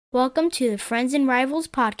Welcome to the Friends and Rivals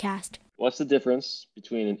podcast. What's the difference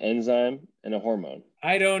between an enzyme and a hormone?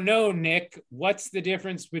 I don't know, Nick. What's the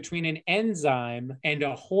difference between an enzyme and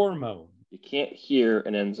a hormone? You can't hear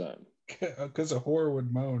an enzyme. Because a whore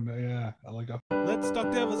would moan. Yeah, I like that. Let's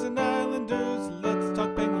talk Devils and Islanders. Let's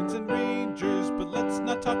talk Penguins and Rangers. But let's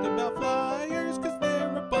not talk about Flyers, because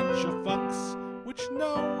they're a bunch of fucks, which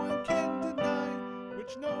no one can deny.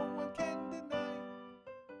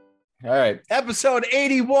 All right, episode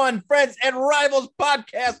 81, Friends and Rivals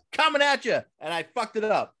podcast coming at you. And I fucked it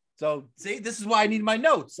up. So, see, this is why I need my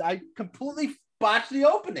notes. I completely botched the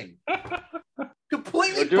opening. We're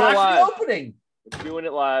doing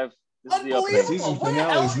it live. This is the Unbelievable. opening. Season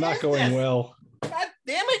finale is not going well. God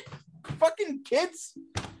damn it. Fucking kids.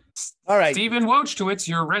 All right. Stephen Wojtowicz,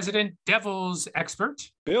 your resident Devils expert.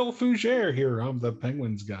 Bill Fougere here. I'm the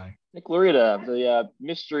Penguins guy. Nick Laurita, the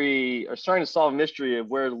mystery, or starting to solve a mystery of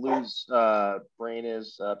where Lou's brain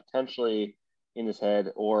is, potentially in his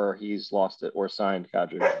head, or he's lost it, or signed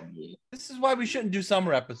Kadri. This is why we shouldn't do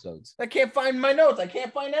summer episodes. I can't find my notes. I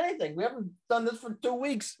can't find anything. We haven't done this for 2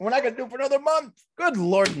 weeks. We're not going to do it for another month. Good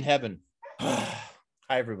Lord in heaven. Hi,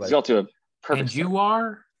 everybody. He's all to a perfect And you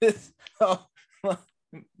are? Oh,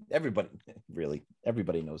 everybody, really,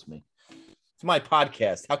 everybody knows me. It's my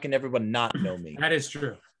podcast. How can everyone not know me? That is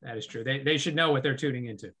true. They should know what they're tuning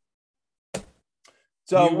into.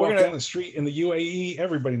 So you we're walk gonna down the street in the UAE.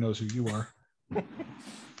 Everybody knows who you are.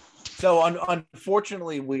 So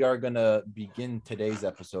unfortunately, we are gonna begin today's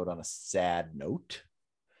episode on a sad note.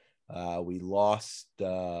 We lost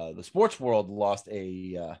the sports world lost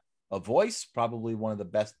a voice, probably one of the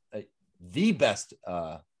best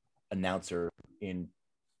announcer in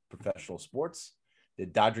professional sports.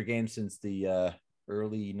 Did Dodger games since the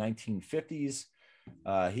early 1950s.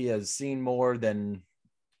 He has seen more than,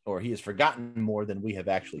 or he has forgotten more than we have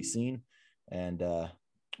actually seen. And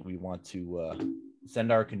we want to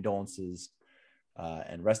send our condolences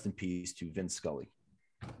and rest in peace to Vin Scully.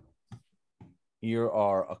 Here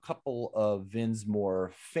are a couple of Vin's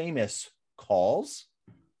more famous calls.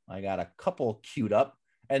 I got a couple queued up.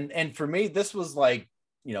 And for me, this was like,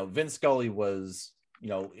 Vin Scully was,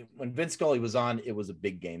 when Vin Scully was on, it was a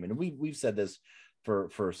big game. And we've said this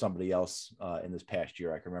for somebody else in this past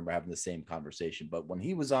year. I can remember having the same conversation, but when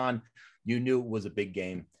he was on, you knew it was a big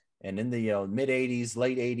game. And in the mid 80s,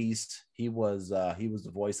 late 80s, he was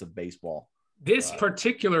the voice of baseball. This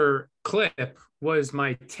particular clip was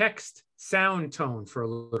my text sound tone for a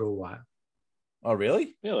little while. Oh,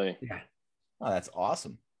 really? Really? Yeah. Oh, that's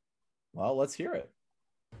awesome. Well, let's hear it.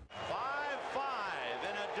 5-5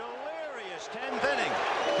 in a delirious 10th inning.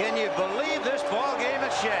 Can you believe this ball game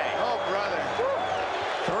at Shea? Oh, brother.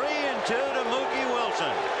 3-2 to Mookie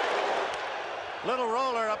Wilson. Little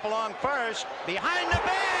roller up along first. Behind the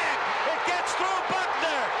bag. It gets through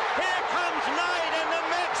Buckner. Here comes Knight, and the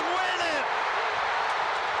Mets win it.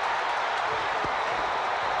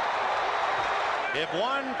 If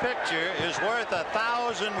one picture is worth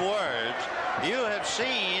 1,000 words, you have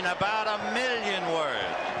seen about 1,000,000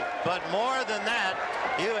 words. But more than that,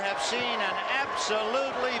 you have seen an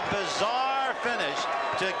absolutely bizarre finish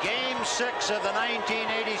to Game 6 of the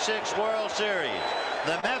 1986 World Series.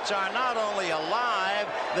 The Mets are not only alive,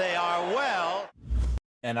 they are well.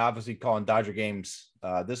 And obviously calling Dodger games.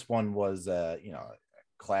 This one was, a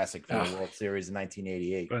classic for the World Series in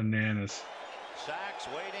 1988. Bananas. Sachs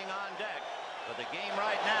waiting on deck, but the game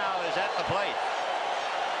right now is at the plate.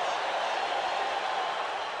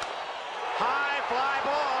 High fly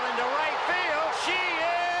ball into right field. She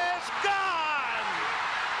is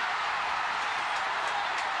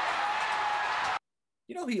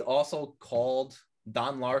gone. He also called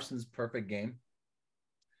Don Larson's perfect game.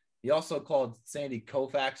 He also called Sandy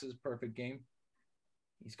Koufax's perfect game.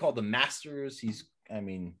 He's called the Masters. I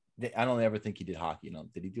don't ever think he did hockey.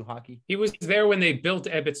 Did he do hockey? He was there when they built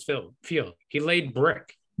Ebbets Field. He laid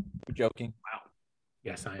brick. You're joking. Wow.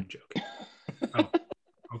 Yes, I am joking. Oh,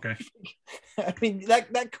 okay. I mean,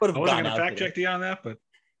 that could have I gone wasn't going out to fact there. check you on that, but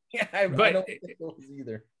Yeah, I don't think it was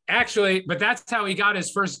either. Actually, but that's how he got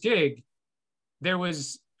his first gig. There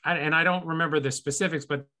was, and I don't remember the specifics,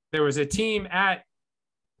 but there was a team at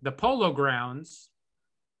the Polo Grounds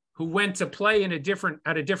who went to play at a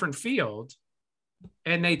different field,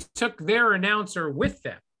 and they took their announcer with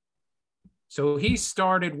them. So he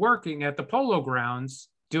started working at the Polo Grounds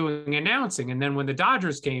doing announcing, and then when the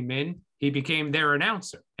Dodgers came in, he became their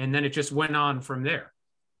announcer, and then it just went on from there.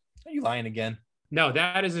 Are you lying again? No,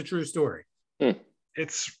 that is a true story.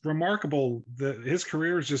 it's remarkable that his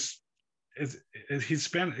career is just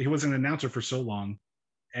he was an announcer for so long,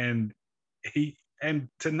 and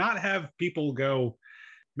to not have people go,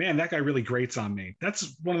 man, that guy really grates on me.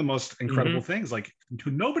 That's one of the most incredible things. Like,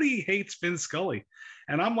 nobody hates Vin Scully.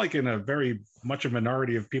 And I'm like in a very much a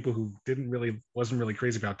minority of people who wasn't really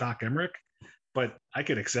crazy about Doc Emmerich, but I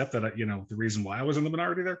could accept that, the reason why I was in the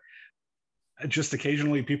minority there. Just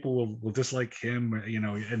occasionally people will dislike him,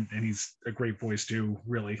 and he's a great voice too,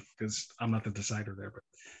 really, because I'm not the decider there. But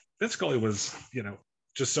Vin Scully was,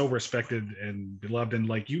 just so respected and beloved. And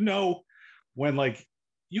when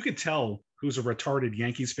you could tell who's a retarded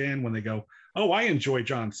Yankees fan when they go, "Oh, I enjoy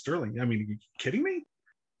John Sterling." I mean, are you kidding me?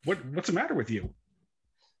 What's the matter with you?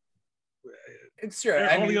 Sure.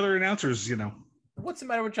 All the other announcers, What's the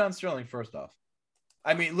matter with John Sterling? First off,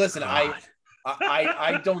 I mean, listen,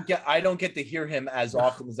 I don't get to hear him as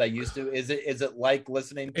often as I used to. Is it like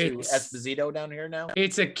listening to Esposito down here now?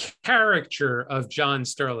 It's a caricature of John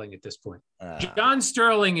Sterling at this point. John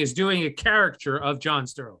Sterling is doing a caricature of John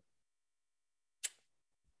Sterling.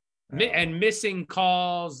 And missing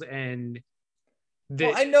calls and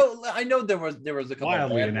I know there was a couple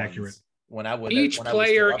wildly inaccurate when I would each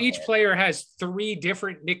player has 3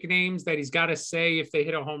 different nicknames that he's got to say if they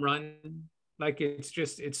hit a home run. Like it's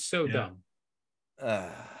so dumb.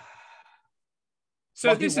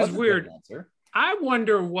 So this is weird. I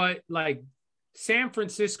wonder what San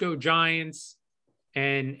Francisco Giants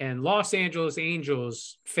and Los Angeles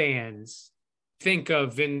Angels fans think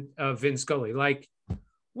of Vin Scully. Like,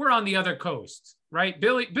 we're on the other coast, right?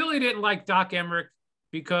 Billy didn't like Doc Emmerich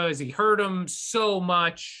because he hurt him so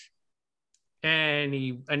much, and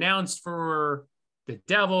he announced for the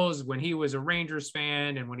Devils when he was a Rangers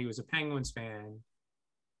fan and when he was a Penguins fan.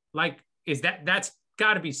 Like, that's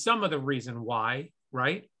got to be some of the reason why,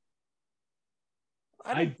 right?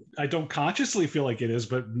 I don't consciously feel like it is,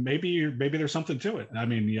 but maybe there's something to it. I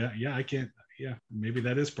mean, I can't. Yeah, maybe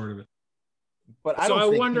that is part of it. But I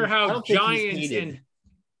wonder how Giants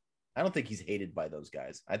I don't think he's hated by those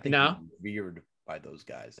guys. I think he's revered by those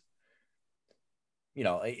guys.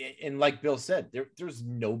 And like Bill said, there's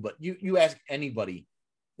nobody. You ask anybody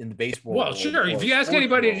in the baseball. Well, sure. If you ask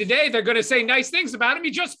anybody today, they're going to say nice things about him.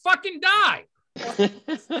 He just fucking died.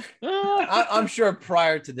 I'm sure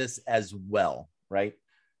prior to this as well, right?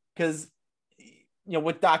 Because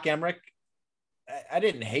with Doc Emmerich, I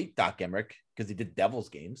didn't hate Doc Emmerich because he did Devils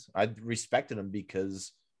games. I respected him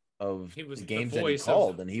because of the games that he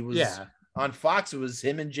called, and he was on Fox. It was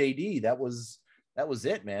him and JD. That was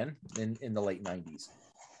it, man. In the late 90s.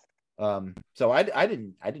 So I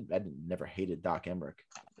never hated Doc Emmerich,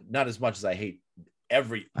 not as much as I hate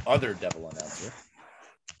every other Devil announcer.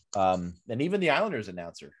 And even the Islanders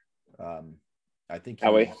announcer. I think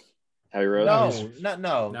Howie Rose.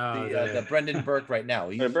 No. The Brendan Burke right now.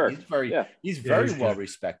 He's very well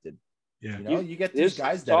respected. Yeah. You get these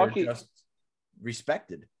guys that are just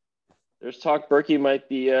respected. There's talk Berkey might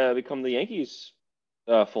be become the Yankees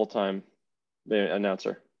full-time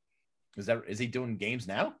announcer. Is he doing games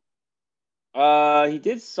now? He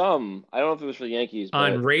did some. I don't know if it was for the Yankees.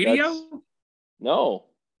 On radio? No,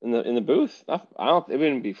 in the booth. It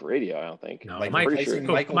wouldn't be for radio. I don't think. No,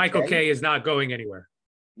 Michael Kay is not going anywhere.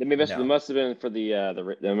 They must have been for the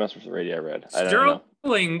must have been the radio. I read.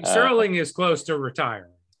 Sterling is close to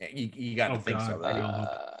retiring. You got to think so, right?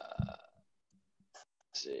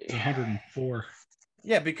 See. 104.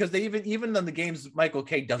 Yeah, because they even on the games Michael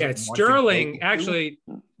Kay doesn't. Yeah, Sterling actually.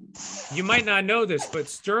 You might not know this, but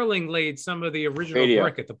Sterling laid some of the original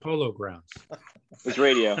brick at the Polo Grounds. It's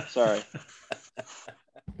radio. Sorry.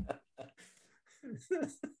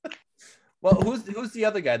 Well, who's the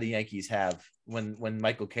other guy the Yankees have when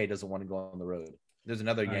Michael Kay doesn't want to go on the road? There's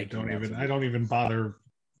another Yankee. I don't even bother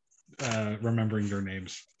remembering their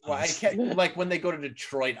names. Well, I can't, like when they go to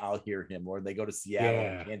Detroit, I'll hear him, or they go to Seattle,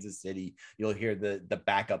 and Kansas City, you'll hear the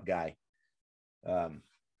backup guy.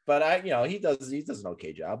 But he does an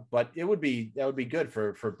okay job. But that would be good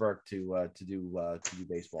for Burke to do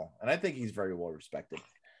baseball, and I think he's very well respected.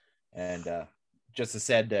 And just a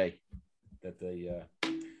sad day that the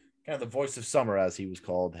kind of the voice of summer, as he was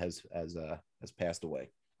called, has passed away.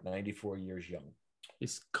 94 years young.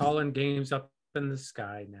 He's calling games up in the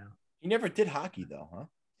sky now. He never did hockey though, huh?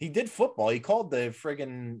 He did football. He called the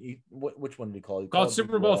friggin' which one did he call? He called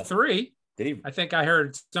Super Bowl III. Did he? I think I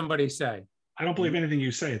heard somebody say. I don't believe anything you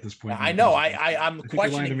say at this point. I know. I'm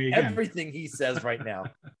questioning everything he says right now.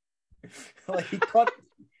 Like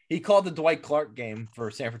he called the Dwight Clark game for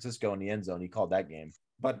San Francisco in the end zone. He called that game.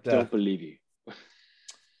 But don't believe you.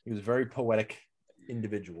 He was a very poetic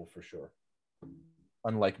individual for sure.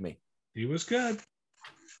 Unlike me. He was good.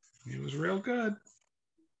 He was real good.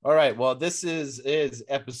 All right. Well, this is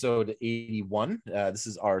episode 81. This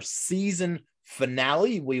is our season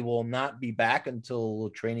finale. We will not be back until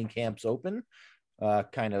training camps open.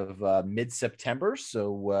 kind of mid-September.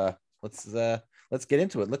 So let's get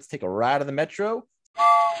into it. Let's take a ride on the Metro.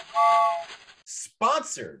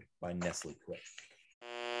 Sponsored by Nestle Quick.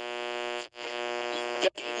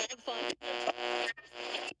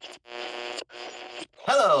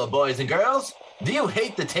 Hello, boys and girls. Do you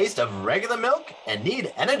hate the taste of regular milk and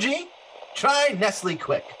need energy? Try Nestle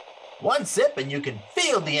Quick. One sip and you can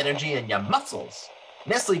feel the energy in your muscles.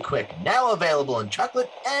 Nestle Quick, now available in chocolate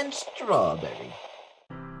and strawberry.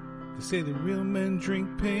 They say the real men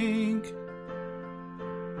drink pink,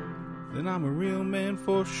 then I'm a real man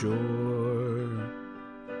for sure.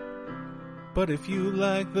 But if you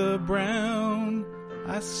like the brown,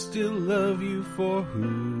 I still love you for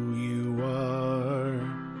who you are.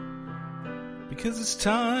 Because it's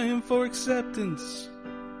time for acceptance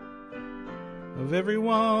of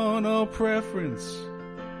everyone, all preference.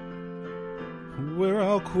 We're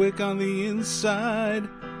all quick on the inside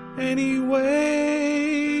anyway.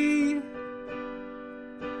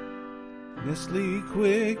 Nestle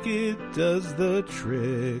Quick, it does the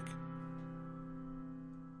trick.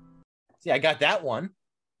 See, I got that one.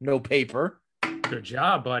 No paper. Good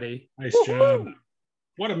job, buddy. Nice job.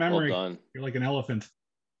 What a memory. Well done. You're like an elephant.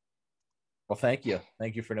 Well, thank you.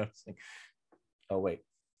 Thank you for noticing. Oh, wait.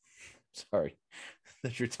 Sorry.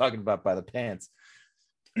 That you're talking about by the pants.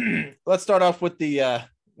 Let's start off with the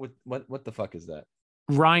what the fuck is that?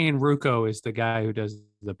 Ryan Rucco is the guy who does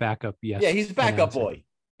the backup. Yes. Yeah, he's backup announcing. boy.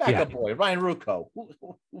 Backup boy. Ryan Rucco.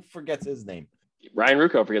 Who forgets his name? Ryan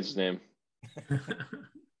Rucco forgets his name.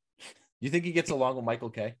 You think he gets along with Michael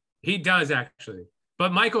K? He does actually,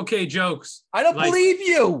 but Michael K jokes. I don't believe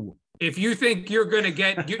you. If you think you're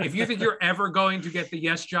if you think you're ever going to get the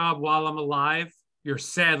yes job while I'm alive, you're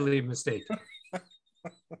sadly mistaken.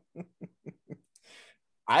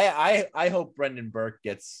 I hope Brendan Burke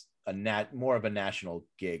gets more of a national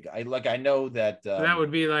gig. I know that So that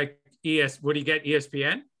would be like would he get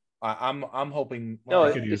ESPN? I'm hoping. No,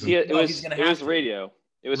 well, it was to. radio.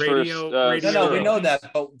 It was Radio- for No, we know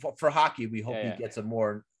that. But for hockey, we hope Yeah. he gets a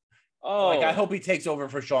more. Oh, Like I hope he takes over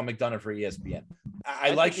for Sean McDonough for ESPN.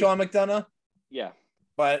 I like Sean McDonough, yeah.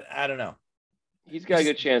 but I don't know. He's got a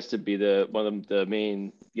good chance to be one of the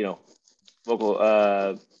main, local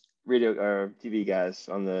radio or TV guys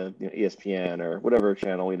on the ESPN or whatever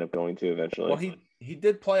channel we end up going to eventually. Well, he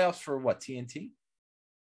did playoffs for what, TNT?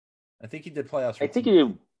 I think he did playoffs for I think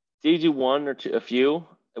TNT. he do one or two, a few.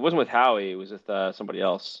 It wasn't with Howie. It was with somebody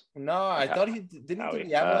else. No, I thought he didn't Howie. do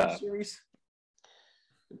the Avalanche series.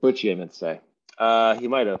 Butchie, I meant to say. He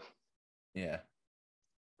might have. Yeah.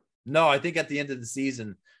 No, I think at the end of the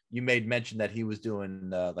season, you made mention that he was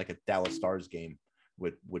doing like a Dallas Stars game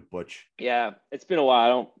with Butch. Yeah, it's been a while. I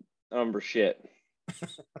don't remember shit.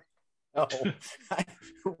 Oh,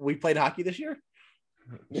 we played hockey this year.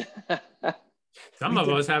 Some of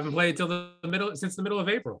us haven't played since the middle of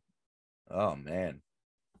April. Oh man.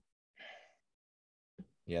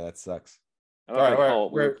 Yeah, that sucks. I don't All right,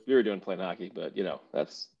 recall we were doing playing hockey, but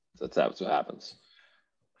that's what happens.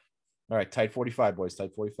 All right, tight 45, boys.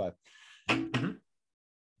 Tight 45. Mm-hmm.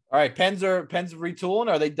 All right, Pens are retooling.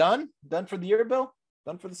 Are they done? Done for the year, Bill?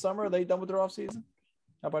 Done for the summer? Are they done with their off season?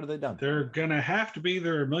 How about are they done? They're gonna have to be.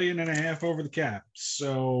 They're $1.5 million over the cap.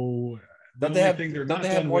 So Don't they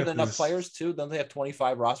have more than enough players too? Don't they have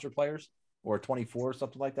 25 roster players or 24 or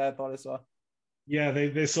something like that? I thought I saw. Yeah,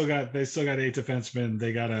 they still got 8 defensemen.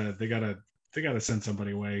 They gotta send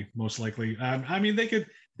somebody away, most likely. I mean, they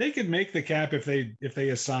could make the cap if they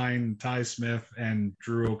assign Ty Smith and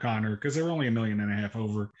Drew O'Connor, because they're only $1.5 million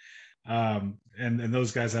over. And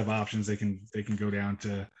those guys have options. They can go down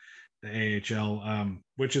to the AHL,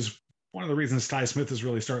 which is one of the reasons Ty Smith is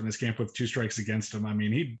really starting this camp with 2 strikes against him. I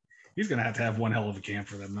mean, he's going to have one hell of a camp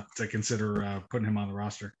for them to consider putting him on the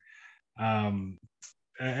roster. And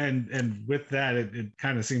with that, it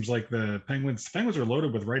kind of seems like the Penguins are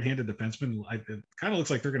loaded with right-handed defensemen. It kind of looks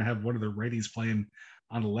like they're going to have one of their righties playing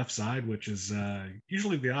on the left side, which is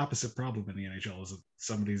usually the opposite problem in the NHL, is that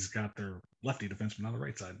somebody's got their lefty defenseman on the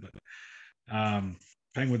right side. But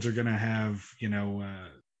Penguins are going to have,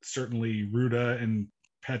 certainly Ruda and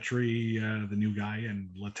Petrie, the new guy, and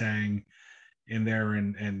Letang in there.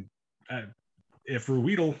 And if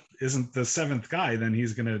Ruedel isn't the 7th guy, then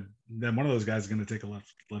one of those guys is going to take a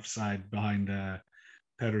left side behind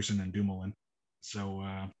Pedersen and Dumoulin. So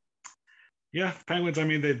Penguins. I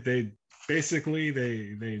mean, they basically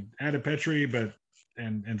they added Petrie, but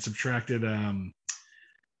and subtracted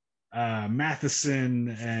Matheson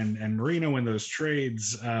and Marino in those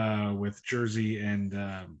trades with Jersey and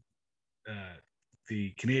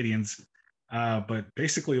the Canadians. But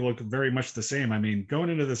basically look very much the same. I mean, going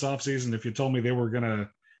into this offseason, if you told me they were going to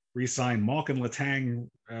re-sign Malkin, Letang,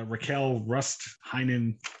 Raquel, Rust,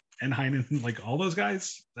 Heinen, like all those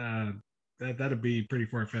guys. That'd be pretty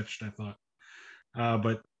far-fetched, I thought.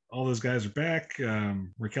 But all those guys are back.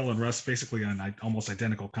 Raquel and Russ basically on almost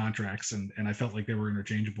identical contracts, and I felt like they were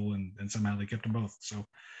interchangeable, and somehow they kept them both. So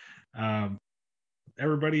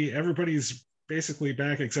everybody's basically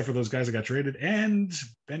back except for those guys that got traded, and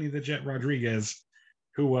Benny the Jet Rodriguez,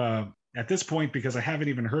 who at this point, because I haven't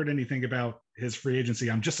even heard anything about his free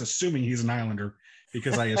agency, I'm just assuming he's an Islander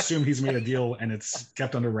because I assume he's made a deal and it's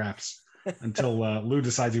kept under wraps until Lou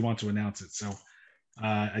decides he wants to announce it. So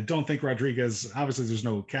I don't think Rodriguez, obviously there's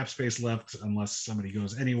no cap space left unless somebody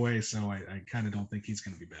goes anyway. So I kind of don't think he's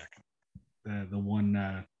going to be back. The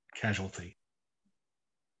one casualty.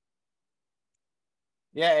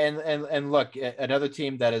 Yeah, and look, another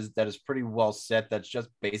team that is pretty well set. That's just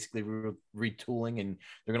basically retooling, and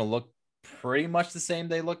they're going to look pretty much the same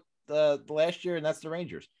they looked the last year, and that's the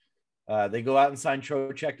Rangers. They go out and sign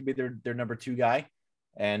Trocheck to be their number 2 guy,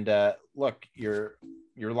 and look, your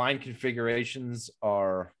line configurations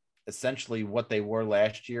are essentially what they were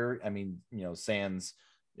last year. I mean, sans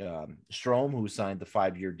Strome, who signed the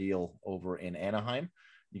 5-year deal over in Anaheim.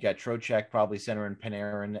 You got Trocheck probably centering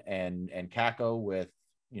Panarin and Kakko with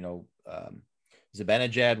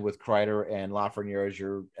Zibanejad with Kreider and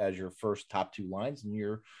Lafreniere as your first top 2 lines, and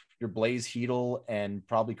your Blaze, Hedl, and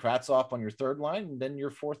probably Kravtsov on your 3rd line, and then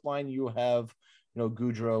your 4th line you have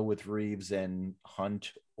Goudreau with Reeves and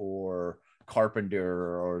Hunt or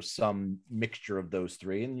Carpenter or some mixture of those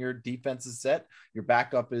 3, and your defense is set. Your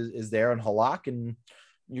backup is there in Halak, and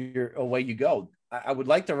you're away you go. I would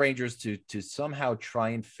like the Rangers to somehow try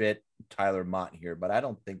and fit Tyler Mott here, but I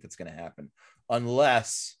don't think that's going to happen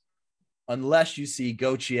unless you see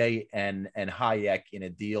Gauthier and Hayek in a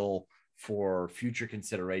deal for future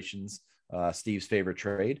considerations, Steve's favorite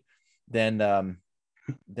trade. Then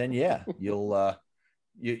yeah,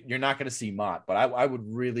 you're not going to see Mott, but I would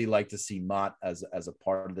really like to see Mott as a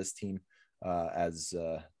part of this team, as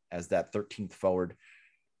that 13th forward.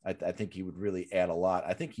 I think he would really add a lot.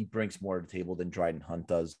 I think he brings more to the table than Dryden Hunt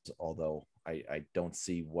does, although I don't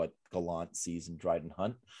see what Gallant sees in Dryden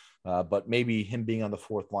Hunt. But maybe him being on the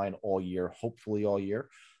 4th line all year, hopefully all year,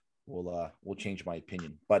 will change my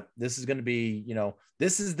opinion. But this is going to be,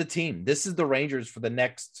 this is the team. This is the Rangers for the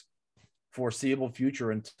next foreseeable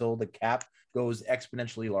future until the cap goes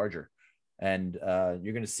exponentially larger. And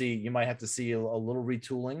you're going to see, you might have to see a little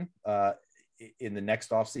retooling in the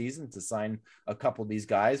next offseason to sign a couple of these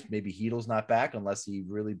guys. Maybe Hedl's not back unless he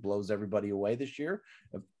really blows everybody away this year.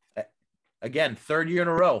 Again, 3rd year in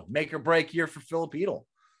a row, make or break year for Filip Hedl.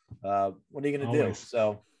 What are you going to do?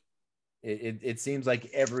 So it seems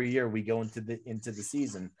like every year we go into the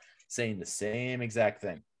season saying the same exact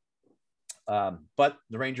thing. But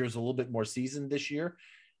the Rangers are a little bit more seasoned this year,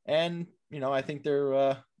 and I think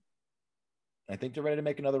they're ready to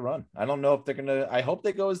make another run. I don't know if they're gonna. I hope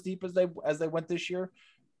they go as deep as they went this year,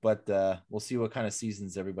 but we'll see what kind of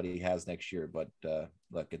seasons everybody has next year. But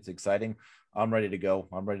look, it's exciting. I'm ready to go.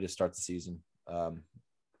 I'm ready to start the season. I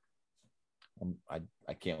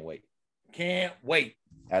can't wait. Can't wait.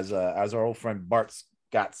 As our old friend Bart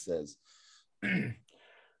Scott says.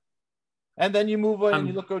 And then you move on and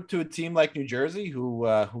you look to a team like New Jersey who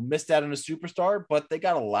missed out on a superstar, but they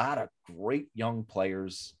got a lot of great young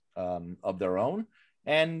players of their own.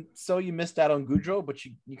 And so you missed out on Gaudreau, but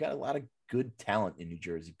you got a lot of good talent in New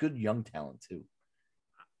Jersey, good young talent too.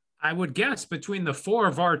 I would guess between the 4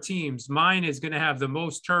 of our teams, mine is going to have the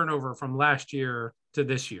most turnover from last year to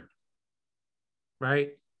this year.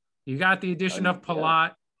 Right? You got the addition of Palat.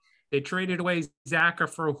 Yeah. They traded away Zaka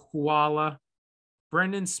for Huala,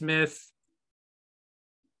 Brendan Smith,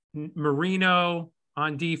 Marino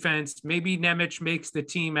on defense. Maybe Nemec makes the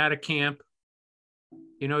team out of camp.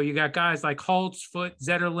 You got guys like Holtz, Foote,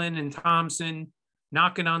 Zetterlund, and Thompson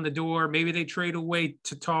knocking on the door. Maybe they trade away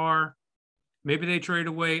Tatar. Maybe they trade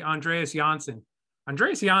away Andreas Janssen.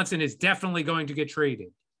 Andreas Janssen is definitely going to get traded.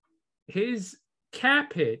 His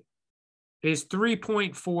cap hit is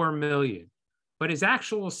 $3.4 million, but his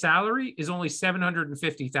actual salary is only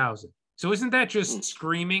 $750,000. So isn't that just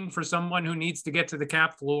screaming for someone who needs to get to the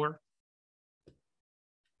cap floor?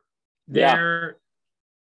 They're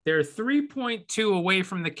 3.2 away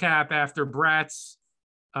from the cap after Bratt's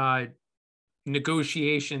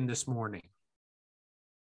negotiation this morning.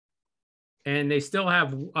 And they still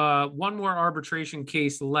have one more arbitration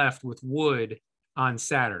case left with Wood on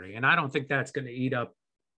Saturday. And I don't think that's going to eat up,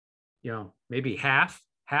 maybe half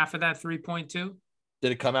of that 3.2.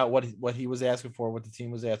 Did it come out what he was asking for, what the team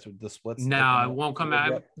was asking, the splits? No, it won't come out.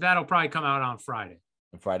 Yet? That'll probably come out on Friday.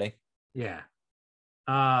 On Friday? Yeah.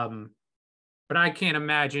 But I can't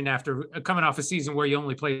imagine after coming off a season where you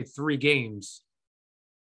only played 3 games,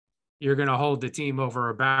 you're going to hold the team over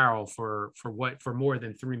a barrel for more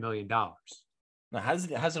than $3 million. Now, how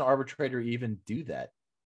does an arbitrator even do that?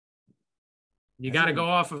 You got to go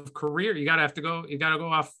off of career. You got to go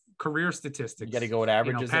off career statistics. You got to go with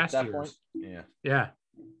averages at that point. Yeah.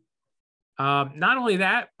 Not only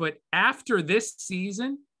that, but after this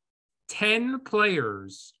season, 10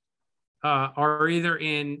 players are either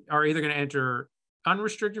going to enter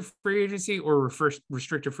unrestricted free agency or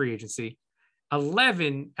restricted free agency.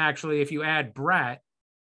 11, actually, if you add Bratt,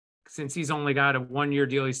 since he's only got a 1-year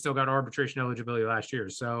deal, he's still got arbitration eligibility last year.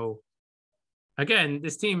 So again,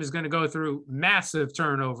 this team is going to go through massive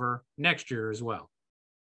turnover next year as well.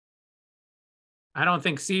 I don't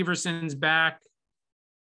think Severson's back.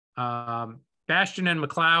 Bastian and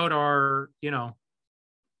McLeod are,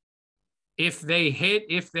 if they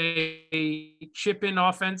chip in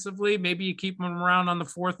offensively, maybe you keep them around on the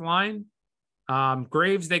 4th line.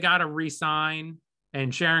 Graves, they got to re-sign,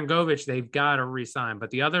 and Sharon Govich, they've got to re-sign, but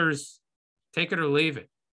the others, take it or leave it.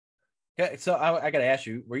 Okay, so I got to ask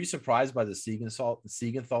you, were you surprised by the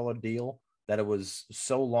Siegenthaler deal, that it was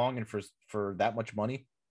so long and for that much money?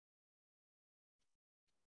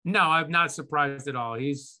 No, I'm not surprised at all.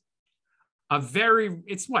 He's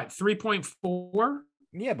it's what, 3.4?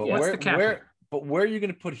 Yeah, but what's the cap? Where are you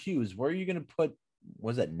going to put Hughes? Where are you going to put,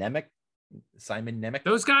 was it Nemec? Simon Nemec?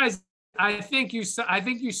 Those guys, I think you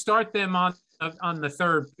start them on the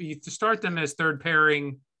third. You start them as third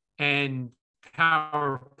pairing and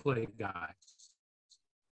power play guys.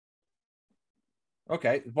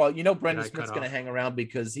 Okay. Well, Brendan Smith's going to hang around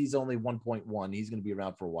because he's only 1.1. He's going to be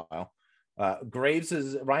around for a while.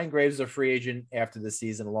 Ryan Graves is a free agent after the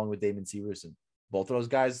season, along with Damon Severson. Both of those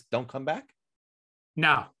guys don't come back?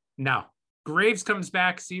 No. Graves comes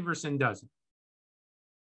back. Severson doesn't.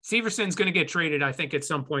 Severson's going to get traded, I think, at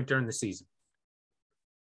some point during the season.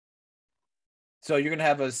 So you're going to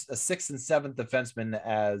have a 6th and 7th defenseman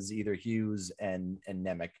as either Hughes and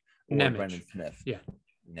Nemec or Brendan Smith. Yeah.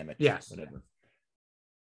 Nemec. Yes. Whatever.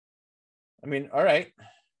 I mean, all right.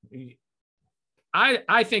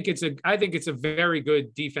 I think it's a very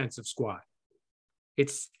good defensive squad.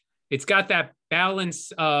 It's got that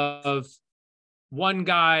balance of one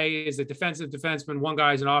guy is a defensive defenseman, one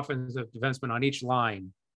guy is an offensive defenseman on each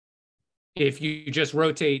line. If you just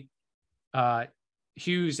rotate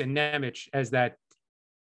Hughes and Nemec as that,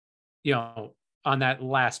 on that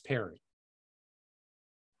last pairing.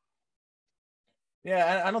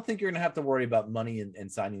 Yeah, I don't think you're going to have to worry about money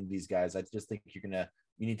and signing these guys. I just think you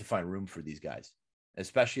need to find room for these guys,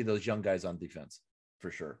 especially those young guys on defense,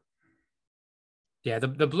 for sure. Yeah,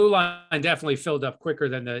 the blue line definitely filled up quicker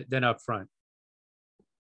than up front.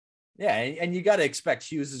 Yeah, and you got to expect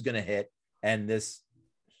Hughes is going to hit, and this,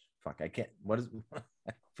 I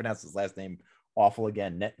pronounce his last name awful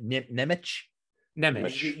again. Nemec.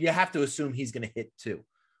 You have to assume he's going to hit too.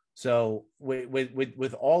 So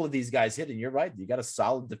with all of these guys hitting, you're right. You got a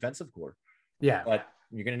solid defensive core. Yeah, but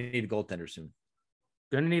you're going to need a goaltender soon.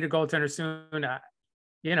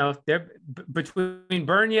 They're between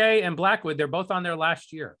Bernier and Blackwood. They're both on their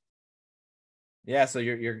last year. Yeah, so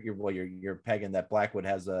you're pegging that Blackwood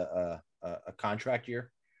has a contract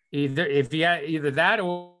year. Either that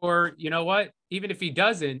or even if he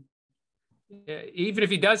doesn't, even if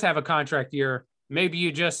he does have a contract year, maybe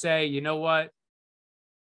you just say,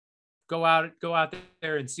 go out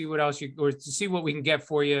there and see what else see what we can get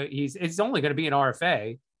for you. It's only going to be an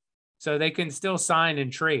RFA, so they can still sign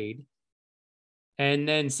and trade, and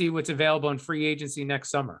then see what's available in free agency next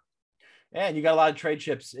summer. And you got a lot of trade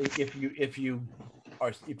chips. If you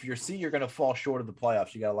see you're going to fall short of the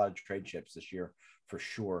playoffs, you got a lot of trade chips this year for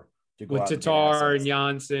sure. To go with Tatar and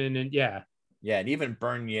Janssen and and even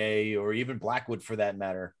Bernier or even Blackwood for that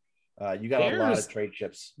matter. You got a lot of trade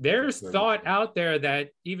chips. There's thought out there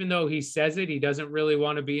that even though he says it, he doesn't really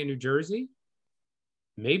want to be in New Jersey.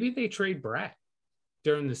 Maybe they trade Bratt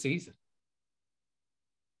during the season.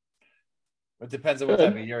 It depends on what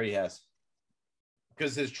type of year he has.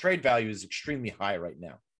 Because his trade value is extremely high right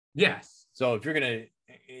now. Yes. So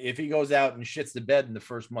if he goes out and shits the bed in the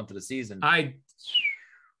first month of the season,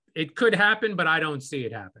 it could happen, but I don't see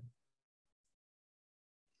it happen.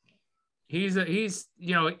 He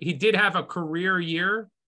did have a career year,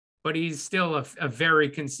 but he's still a very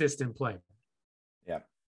consistent player. Yeah.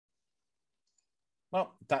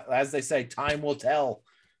 Well, as they say, time will tell.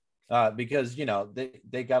 Because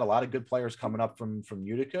they got a lot of good players coming up from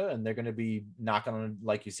Utica, and they're going to be knocking on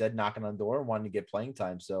the door and wanting to get playing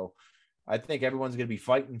time. So I think everyone's going to be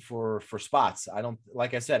fighting for spots.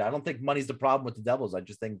 Like I said, I don't think money's the problem with the Devils. I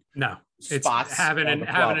just think no, it's spots having are the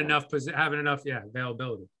having problem. enough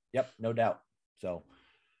availability. Yep, no doubt. So,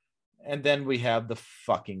 and then we have the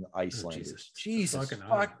fucking Islanders. Jesus fucking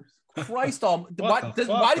fuck, Christ! Why What the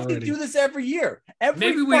fuck do they already? do this every year?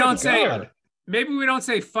 Maybe we don't say God. Maybe we don't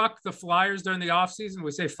say fuck the Flyers during the offseason.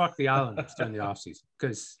 We say fuck the Islanders during the offseason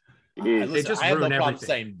because Listen, just I have no ruin problem everything.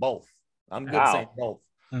 saying both. I'm good Wow. saying both.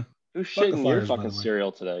 Who's Fuck the shitting your Flyers, by fucking the way.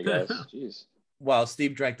 cereal today, guys? Jeez. Well,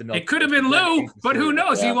 Steve drank the milk. It could have first. been Then Lou, ate the but who cereal.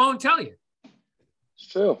 knows? He Yeah. won't tell you. It's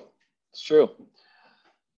true. It's true.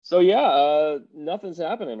 So yeah, nothing's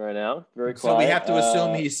happening right now. Very quiet. So we have to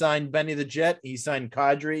assume he signed Benny the Jet. He signed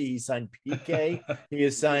Kadri. He signed PK. He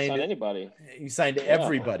has sign signed anybody. He signed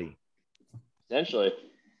everybody. Essentially.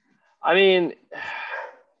 I mean,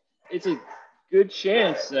 it's a good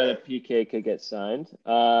chance that a PK could get signed.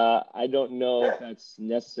 I don't know if that's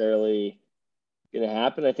necessarily going to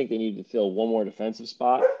happen. I think they need to fill one more defensive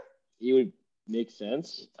spot. He would make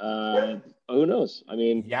sense. Who knows? I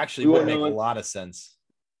mean, He actually we would won't make know a it. lot of sense.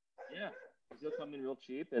 Yeah, he'll come in real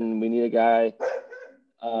cheap, and we need a guy.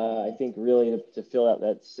 I think really to fill out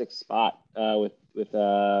that sixth spot with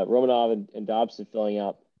Romanov and Dobson filling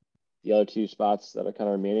out the other two spots that are kind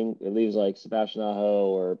of remaining. It leaves like Sebastian Aho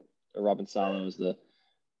or Robin Salo as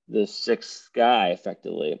the sixth guy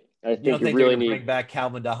effectively. I think You don't think really they're going to need bring back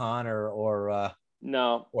Calvin DeHaan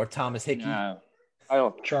or Thomas Hickey? No, I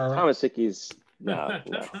don't. Chara. Thomas Hickey's no. I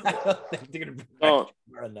don't think they're going to bring Don't. back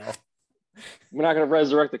Chara, no. We're not going to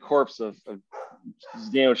resurrect the corpse of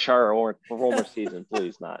Zdeno Chara or one more season,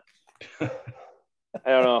 please not. I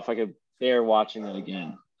don't know if I could bear watching that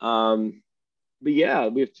again. But yeah,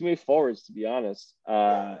 we have too many forwards to be honest,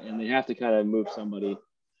 and they have to kind of move somebody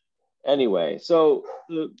anyway. So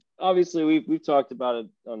obviously we've talked about it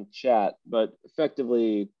on chat, but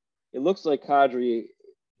effectively it looks like Kadri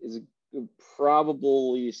is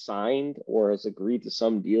probably signed or has agreed to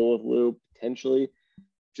some deal with Lou potentially,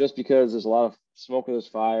 just because there's a lot of smoke in this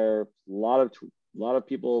fire. A lot of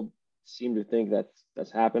people seem to think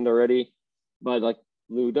that's happened already, but like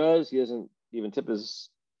Lou does, he doesn't even tip his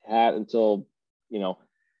hat until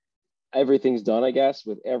everything's done, I guess,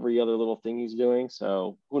 with every other little thing he's doing.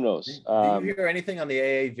 So who knows? Do you hear anything on the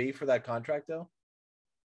AAV for that contract though?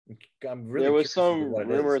 I'm really there was curious as to some what it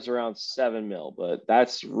rumors is. around $7 million, but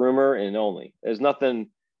that's rumor and only. There's nothing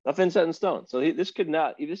set in stone. So this could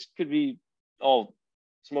be all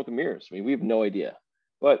smoke and mirrors. I mean, we have no idea.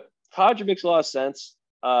 But Kadri makes a lot of sense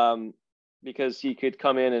because he could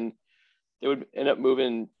come in and they would end up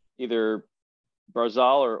moving either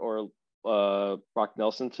Barzal or Brock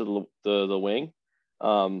Nelson to the wing.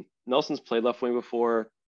 Nelson's played left wing before,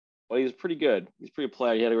 but he's pretty good. He's a pretty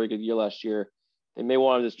player. He had a very good year last year. They may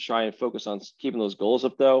want to just try and focus on keeping those goals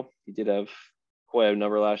up, though. He did have quite a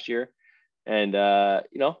number last year, and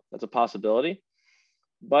that's a possibility.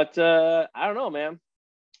 But I don't know, man.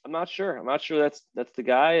 I'm not sure. I'm not sure that's the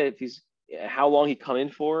guy. If he's how long he come in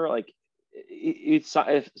for, like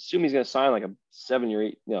I assume he's going to sign like a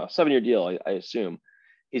 7-year deal. I assume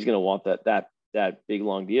he's going to want that big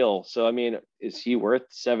long deal. So I mean, is he worth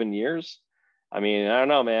 7 years? I mean, I don't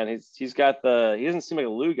know, man. He doesn't seem like a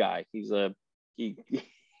Lou guy. He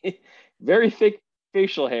very thick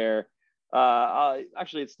facial hair.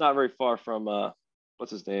 Actually, it's not very far from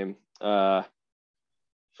what's his name from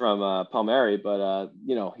Palmieri, but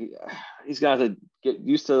he's got to get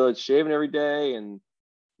used to shaving every day and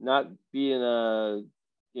not being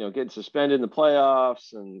getting suspended in the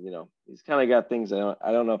playoffs, and he's kind of got things. I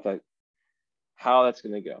don't know how that's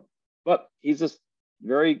going to go, but he's just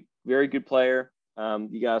very, very good player.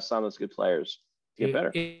 You got to sign those good players to get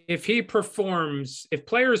better. If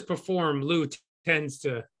players perform, Lou tends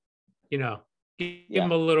to, give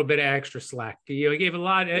him a little bit of extra slack. He gave a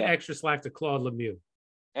lot of extra slack to Claude Lemieux.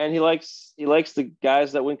 And he likes the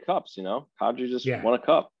guys that win cups. Kadri just won a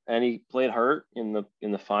cup, and he played hurt in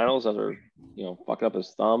the finals after fucking up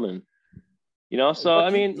his thumb, and So But I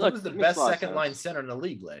mean, he look, was the it makes best a lot of second line sense. center in the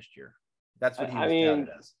league last year. That's what he I was mean, touted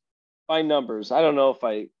as. by numbers, I don't know if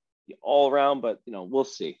I all around, but we'll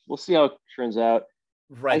see. We'll see how it turns out.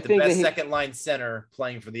 Right, I the think best that second line center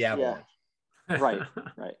playing for the Avalanche. Right.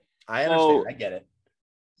 I understand. So- I get it.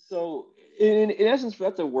 So in essence, for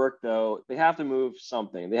that to work, though, they have to move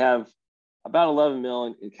something. They have about 11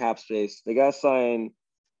 million in cap space. They got to sign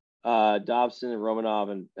Dobson and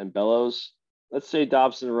Romanov and Bellows. Let's say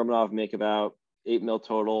Dobson and Romanov make about 8 mil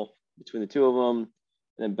total between the two of them,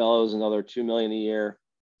 and then Bellows another 2 million a year.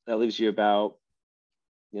 That leaves you about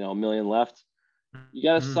 $1 million left. You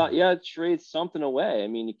gotta trade something away. I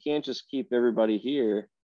mean, you can't just keep everybody here.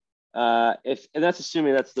 And that's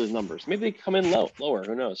assuming that's those numbers. Maybe they come in lower.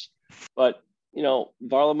 Who knows? But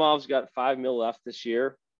Varlamov's got $5 million left this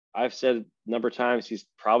year. I've said a number of times he's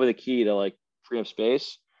probably the key to like free up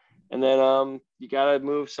space. And then you got to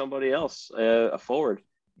move somebody else, a forward.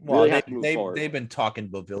 Well, Really they've been talking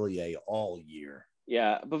Beauvillier all year.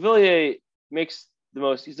 Yeah, Beauvillier makes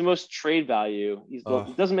he's the most trade value.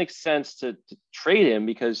 It doesn't make sense to trade him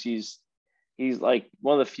because he's like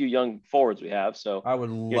one of the few young forwards we have. So I would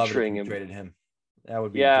love it if you traded him. That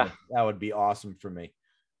would be that would be awesome for me.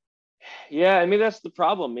 Yeah, and maybe that's the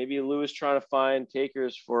problem. Maybe Lou is trying to find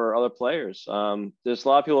takers for other players. There's a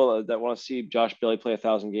lot of people that want to see Josh Bailey play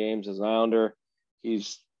 1,000 games as an Islander.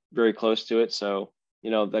 He's very close to it, so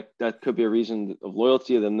that could be a reason of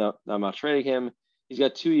loyalty of them not trading him. He's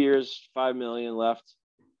got 2 years, $5 million left,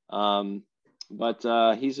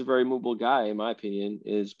 but he's a very movable guy, in my opinion.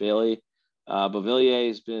 Is Bailey? Beauvillier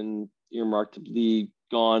has been earmarked to be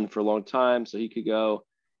gone for a long time, so he could go.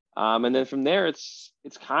 And then from there, it's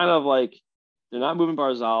kind of like they're not moving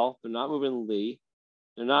Barzal, they're not moving Lee,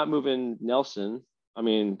 they're not moving Nelson. I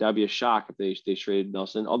mean, that'd be a shock if they traded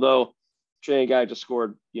Nelson. Although trading a guy who just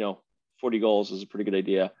scored 40 goals is a pretty good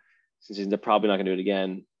idea, since he's probably not going to do it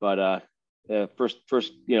again. But first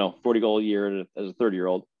 40 goal a year as a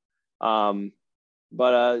 30-year-old.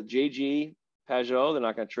 But JG Pajot, they're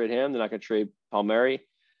not going to trade him. They're not going to trade Palmieri.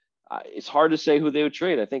 It's hard to say who they would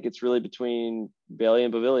trade. I think it's really between Bailey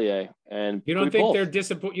and Beauvillier. And you don't think they're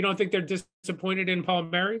disappointed? You don't think they're disappointed in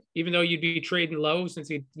Palmieri, even though you'd be trading low since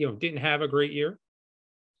he didn't have a great year?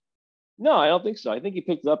 No, I don't think so. I think he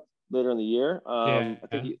picked it up later in the year. I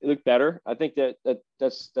think he looked better. I think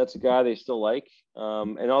that's a guy they still like.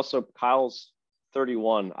 And also Kyle's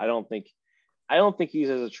 31. I don't think he's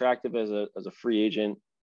as attractive as a free agent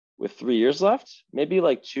with 3 years left. Maybe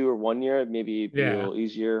like 2 or 1 year, maybe be a little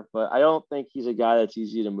easier. But I don't think he's a guy that's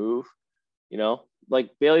easy to move.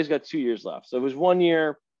 Like Bailey's got 2 years left. So if it was 1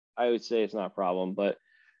 year, I would say it's not a problem. But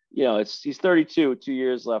he's 32, 2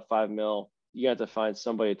 years left, $5 million. You have to find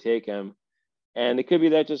somebody to take him. And it could be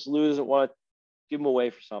that just Lou doesn't want to give him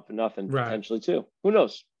away for nothing potentially too. Who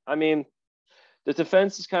knows? I mean, the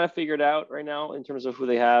defense is kind of figured out right now in terms of who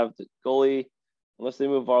they have. The goalie, unless they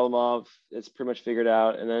move Varlamov, it's pretty much figured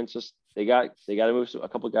out. And then it's just they got to move a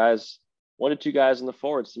couple of guys, 1 to 2 guys in the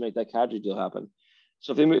forwards to make that Kadri deal happen.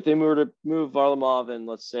 So if they were to move Varlamov and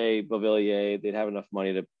let's say Beauvillier, they'd have enough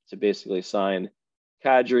money to basically sign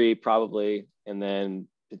Kadri probably, and then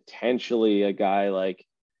potentially a guy like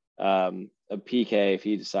a PK if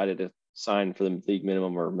he decided to sign for the league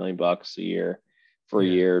minimum or $1 million a year for a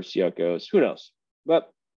year, see how it goes. Who knows? But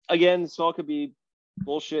again, this all could be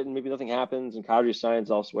bullshit and maybe nothing happens and Kadri signs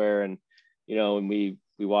elsewhere and and we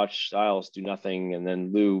watch Isles do nothing and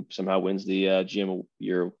then Lou somehow wins the GM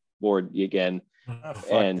year award again. Fuck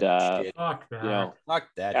that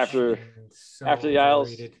after the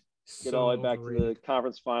Isles get all the way back to the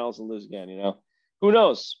conference finals and lose again, who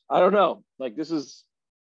knows? I don't know. Like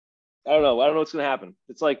I don't know what's going to happen.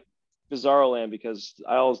 It's like Bizarro Land because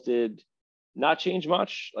Isles did not change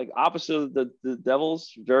much, like opposite of the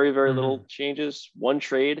Devils, very, very little changes, one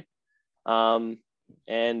trade. And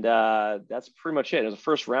that's pretty much it. It was a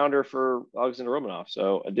first rounder for Alexander Romanov.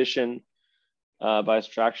 So addition by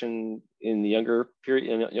subtraction in the younger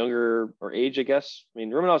period, younger age, I guess. I mean,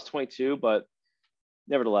 Romanov's 22, but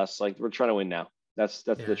nevertheless, like we're trying to win now. That's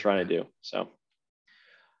what they're trying to do. So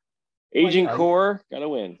aging core, got to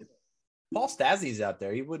win. Paul Stastny's out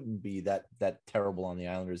there. He wouldn't be that terrible on the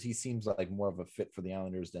Islanders. He seems like more of a fit for the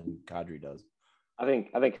Islanders than Kadri does. I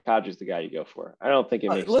think Kadri's the guy you go for. I don't think it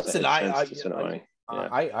makes sense. I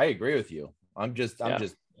I agree with you. I'm just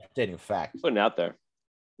stating fact. Putting it out there.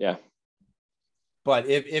 Yeah. But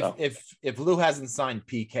if Lou hasn't signed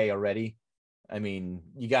PK already, I mean,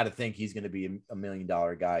 you got to think he's going to be $1 million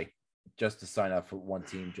guy just to sign up for one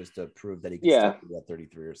team, just to prove that he can still be at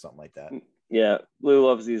 33 or something like that. Yeah, Lou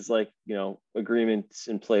loves these agreements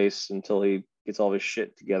in place until he gets all his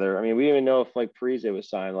shit together. I mean, we didn't even know if Parise was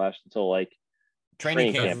signed until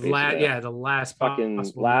training camp. The last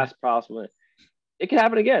possible. It could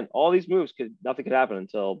happen again. All these moves nothing could happen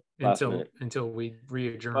until we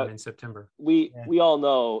re-adjourn in September. We all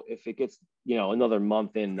know if it gets another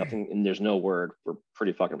month in, nothing, and there's no word, we're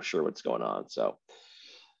pretty fucking sure what's going on. So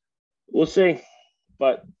we'll see.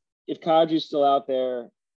 But if Kadri's still out there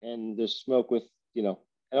and there's smoke with and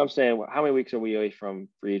I'm saying, how many weeks are we away from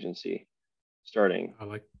free agency starting?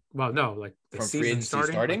 The from season free agency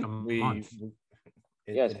starting?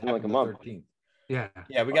 It's been like a month. 13th. Yeah,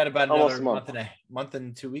 we got about another month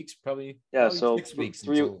and 2 weeks, probably. Probably so 6 weeks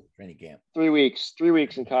until training camp. 3 weeks. 3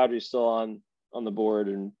 weeks, and Kadri's still on the board,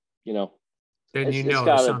 and then It's- you it's know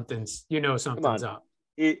gotta- something's up.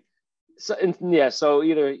 So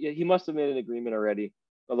either he must have made an agreement already.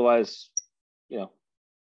 Otherwise, he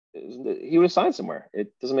would have signed somewhere.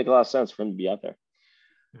 It doesn't make a lot of sense for him to be out there.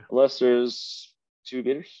 Yeah. Unless there's two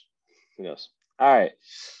bidders. Who knows? All right.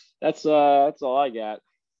 That's all I got.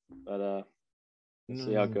 But let's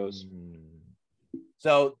see how it goes.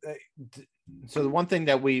 So the one thing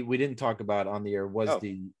that we didn't talk about on the air was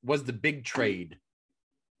the big trade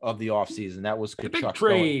of the offseason. That was The big Kachuk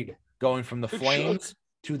trade. going from the Kachuk. Flames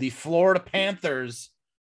to the Florida Panthers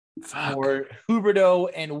Fuck. for Huberdeau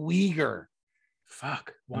and Uyghur.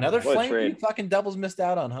 Fuck. Another What a Flame trade. you fucking Devils missed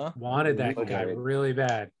out on, huh? Wanted that What a guy trade. really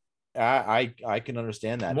bad. I can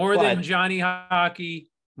understand that. More but than Johnny Hockey,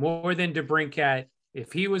 more than DeBrincat.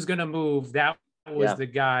 If he was going to move, that was Yeah. the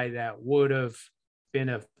guy that would have been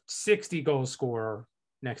a 60-goal scorer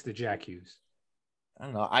next to Jack Hughes. I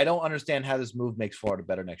don't know. I don't understand how this move makes Florida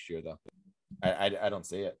better next year, though. I don't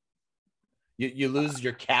see it. You lose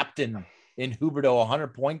your captain in Huberdeau,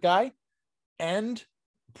 100-point guy, and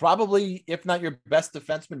probably, if not your best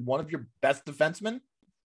defenseman, one of your best defensemen.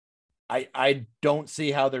 I don't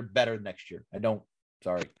see how they're better next year. I don't.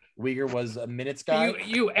 Sorry. Uyghur was a minutes guy.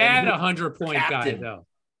 You add he- a 100-point guy, captain. though.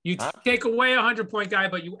 You Huh? take away a 100-point guy,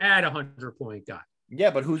 but you add a 100-point guy.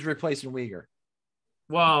 Yeah, but who's replacing Uyghur?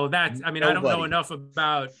 Well, that's, I don't know Nobody. enough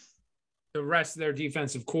about the rest of their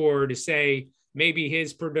defensive core to say maybe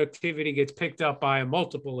his productivity gets picked up by a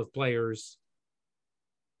multiple of players.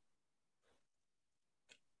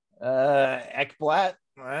 Ekblad?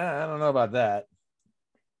 I don't know about that.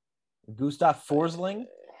 Gustav Forsling?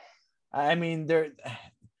 I mean, they're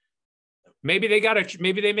Maybe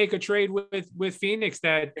they make a trade with Phoenix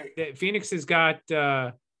that Phoenix has got.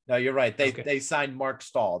 no, you're right. Okay. They signed Mark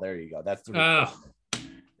Stahl. There you go. That's the Oh,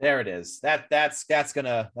 there it is. That's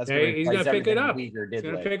gonna he's replace gonna pick everything it up. Uyghur he's did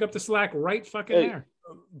gonna late. pick up the slack right fucking Hey, there.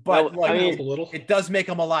 But Well, I mean, a little. it does make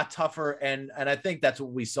them a lot tougher, and I think that's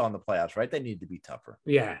what we saw in the playoffs, right? They need to be tougher.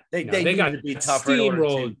 Yeah, They got need to be tougher in order to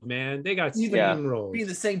steamrolled, man. They got Even- steamrolled. be in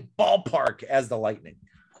the same ballpark as the Lightning.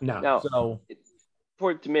 No, Now, So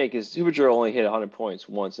point to make is Huberdeau only hit 100 points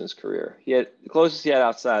once in his career. The closest he had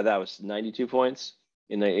outside of that was 92 points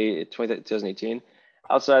in the 2018.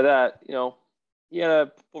 Outside of that, he had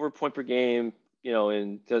a over point per game,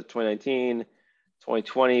 in 2019,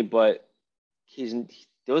 2020, but he's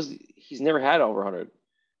never had over 100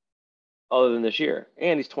 other than this year,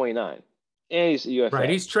 and he's 29, and he's a UFA. right.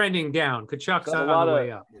 He's trending down. Kachuk's Got a on lot the of-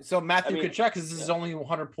 way up, Matthew I mean, Tkachuk is his only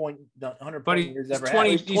 100 point but years he's ever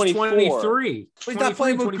 20. had. He's He's 24. 23. He's not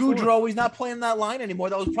playing with 24. Goudreau. He's not playing that line anymore.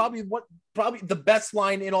 That was probably the best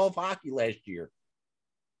line in all of hockey last year.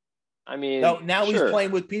 I mean, Now sure. he's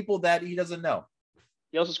playing with people that he doesn't know.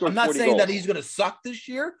 He also scored I'm not 40 saying that goals. he's going to suck this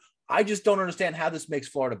year. I just don't understand how this makes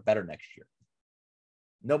Florida better next year.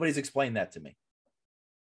 Nobody's explained that to me.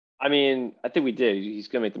 I mean, I think we did. He's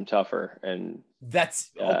going to make them tougher, and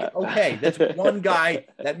That's okay. That's one guy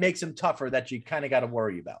that makes him tougher that you kind of got to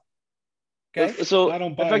worry about. Okay. So I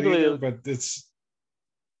don't buy it effectively, either, but it's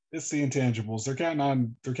the intangibles. They're counting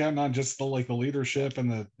on just the leadership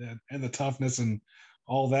and the toughness and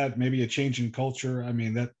all that. Maybe a change in culture. I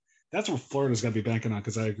mean, that's what Florida's got to be banking on.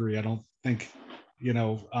 Because I agree. I don't think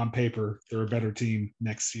on paper they're a better team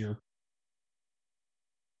next year.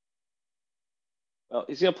 well,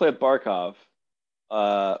 he's going to play at Barkov,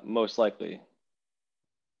 most likely.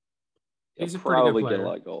 He's a He'll pretty good probably get player. a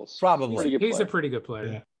lot of goals. Probably. Pretty good He's a player. pretty good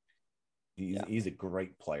player. Yeah. He's a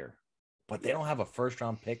great player, but they don't have a first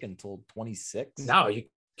round pick until 26. No, you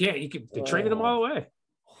can't. You could they traded him all the way.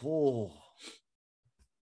 Oh.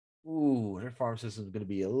 Ooh, their farm system is going to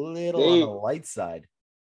be a little on the light side.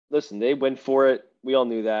 Listen, they went for it. We all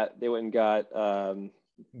knew that. They went and got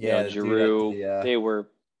Yeah, Giroux. They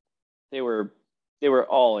were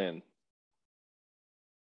all in.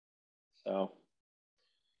 So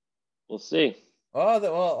we'll see.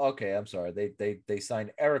 Okay. I'm sorry. They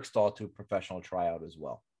signed Eric Stahl to a professional tryout as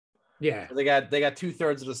well. Yeah, So they got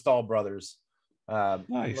 2/3 of the Stahl brothers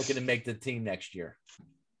Nice. looking to make the team next year.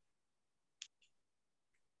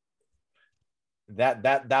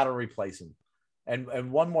 That'll replace him.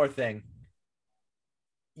 And one more thing,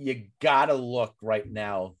 you gotta look right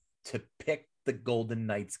now to pick the Golden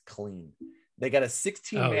Knights clean. They got a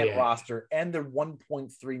 16-man roster and they're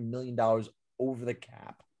 $1.3 million over the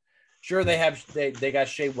cap. Sure, they got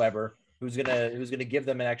Shea Weber, who's gonna give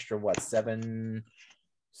them an extra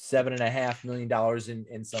 $7.5 million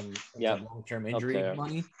in some long-term injury Okay.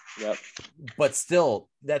 money. Yep. But still,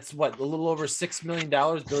 that's a little over $6 million.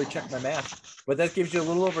 Billy, check my math. But that gives you a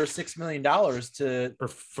little over $6 million to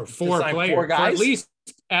for four sign players, four guys?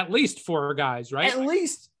 at least 4 guys, right? at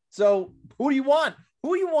least. So who do you want?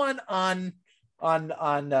 Who do you want on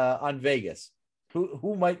Vegas?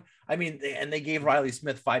 Who might? I mean, and they gave Riley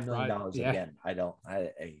Smith $5 million again. I don't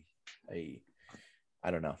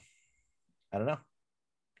know.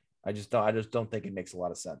 I just don't think it makes a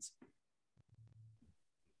lot of sense.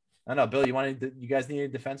 I don't know, Bill. You guys need a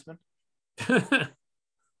defenseman?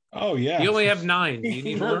 Oh yeah. You only have 9. You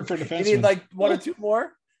need more for defenseman. You need like 1 or 2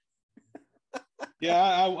 more. Yeah,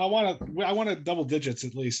 I want a double digits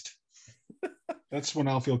at least. That's when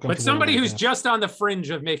I'll feel comfortable. But somebody who's just on the fringe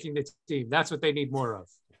of making the team. That's what they need more of.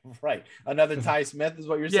 Right. Another Ty Smith is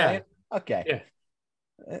what you're saying? Okay. Yeah.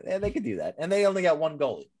 And they could do that. And they only got 1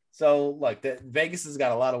 goalie. So look, Vegas has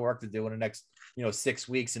got a lot of work to do in the next 6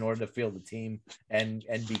 weeks in order to field the team and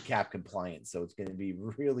be cap compliant. So it's going to be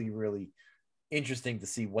really, really interesting to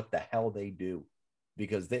see what the hell they do,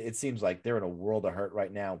 because it seems like they're in a world of hurt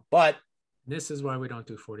right now. But this is why we don't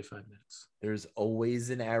do 45 minutes. There's always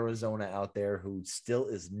an Arizona out there who still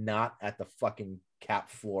is not at the fucking cap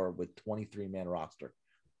floor with 23-man roster.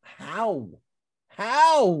 How?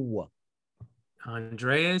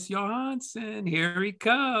 Andreas Johansson, here he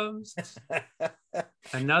comes.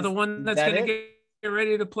 Another one that's going to get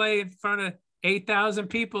ready to play in front of 8,000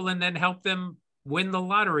 people and then help them win the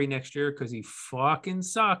lottery next year because he fucking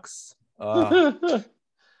sucks.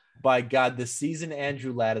 By God, the season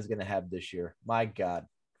Andrew Ladd is going to have this year. My God.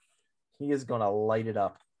 He is going to light it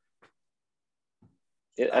up.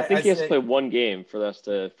 I think he has to play 1 game for us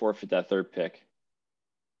to forfeit that 3rd pick.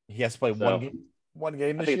 He has to play 1 game? 1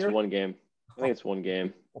 game this year? It's 1 game. I think it's 1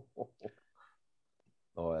 game.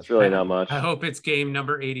 Oh, it's really not much. I hope it's game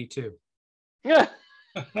number 82. Yeah.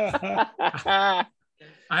 I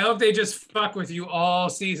hope they just fuck with you all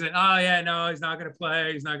season. Oh, yeah, no, he's not going to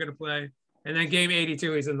play. He's not going to play. And then game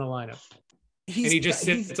 82, he's in the lineup. And he just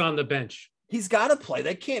sits on the bench. He's got to play.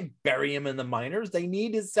 They can't bury him in the minors. They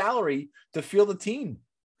need his salary to field the team.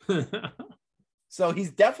 So he's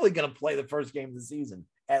definitely going to play the first game of the season,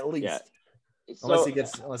 at least. Yeah. Unless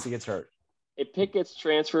he gets hurt. A pick gets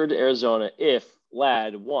transferred to Arizona if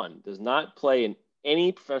Ladd, 1, does not play in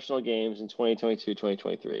any professional games in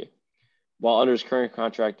 2022-2023 while under his current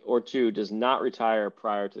contract, or 2, does not retire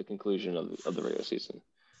prior to the conclusion of the regular season.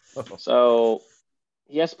 So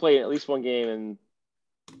he has to play at least 1 game and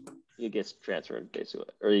he gets transferred, basically,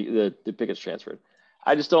 or the pick gets transferred.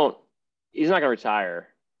 I just don't. He's not going to retire.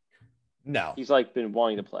 No, he's like been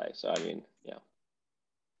wanting to play. So I mean,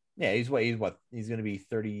 yeah. He's going to be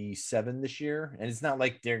 37 this year, and it's not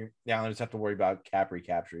like they're just have to worry about cap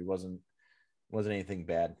recapture. He wasn't anything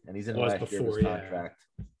bad, and he's in the last year of his contract.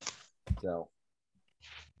 So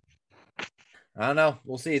I don't know.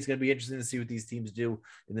 We'll see. It's going to be interesting to see what these teams do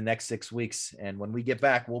in the next 6 weeks. And when we get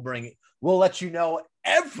back, we'll let you know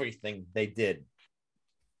everything they did.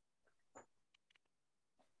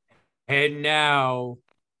 And now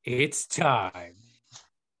it's time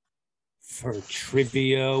for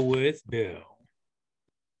Trivia with Bill.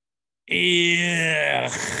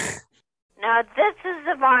 Yeah. Now this is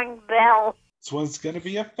the wrong Bill. This one's going to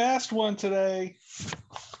be a fast one today.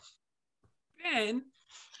 Ben.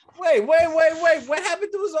 Wait. What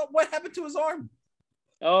happened to his arm?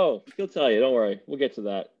 Oh, he'll tell you. Don't worry. We'll get to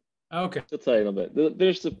that. Okay. He'll tell you a little bit.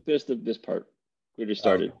 There's this part. We just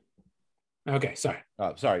started. Okay. Sorry.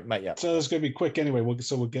 Oh, sorry. Mate, yeah. So this is going to be quick anyway. We'll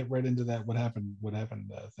get right into that. What happened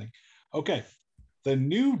thing. Okay. The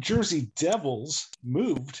New Jersey Devils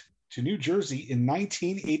moved to New Jersey in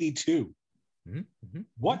 1982. Mm-hmm.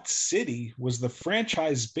 What city was the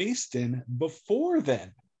franchise based in before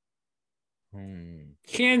then?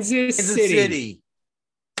 Kansas City.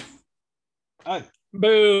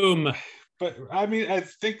 Boom. But I mean, I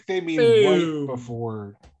think they mean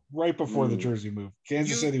right before the Jersey move.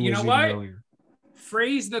 Kansas City was even earlier.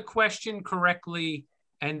 Phrase the question correctly,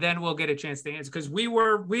 and then we'll get a chance to answer, because we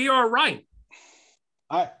are right.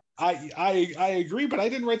 I agree, but I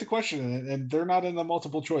didn't write the question, and they're not in the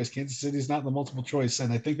multiple choice. Kansas City's not in the multiple choice,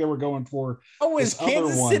 and I think they were going for is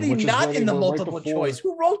Kansas City not in the multiple choice?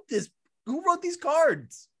 Who wrote this? Who wrote these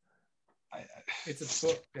cards? It's a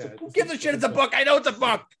book. Yeah, who gives a shit? It's a book. I know it's a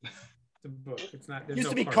book. It's a book. It's not. Used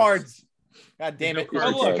to be cards. God damn it!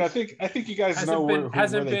 Oh, look, I think you guys know where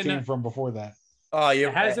they came from before that. Oh,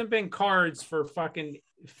 it hasn't been cards for fucking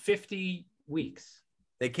 50 weeks.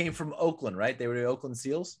 They came from Oakland, right? They were the Oakland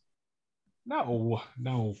Seals. No.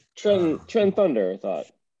 Trend Thunder, I thought.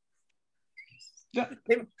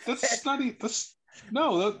 That's not. That's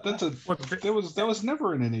a. That was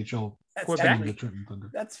never an NHL.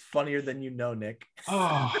 That's funnier than you know, Nick.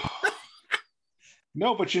 Oh.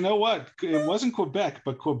 No, but you know what? It wasn't Quebec,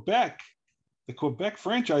 but the Quebec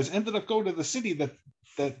franchise ended up going to the city that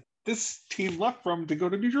this team left from to go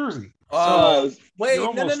to New Jersey. Oh, wait,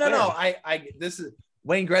 you're no. almost there. I this is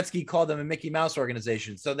Wayne Gretzky called them a Mickey Mouse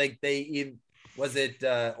organization. So they was it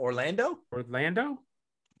Orlando? Orlando?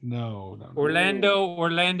 No.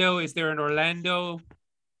 Orlando. Is there an Orlando?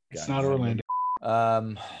 It's not Orlando.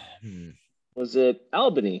 Was it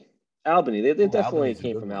Albany? Albany. They definitely Albany's a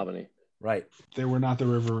came good from one. Albany. Right. They were not the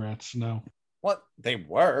River Rats. No. What? They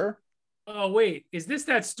were. Oh wait, is this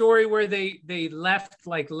that story where they left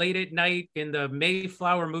like late at night in the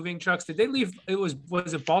Mayflower moving trucks? Did they leave?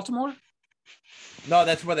 Was it Baltimore? No,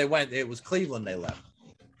 that's where they went. It was Cleveland they left.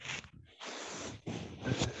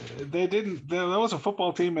 They didn't. That was a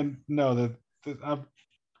football team, and no,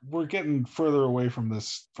 we're getting further away from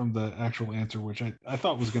the actual answer, which I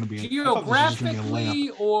thought was going to be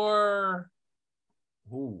Geographically, or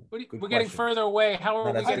Ooh, we're getting further away. How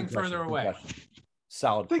are we getting further away?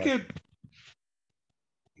 Solid.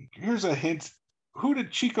 Here's a hint. Who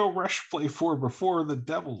did Chico Rush play for before the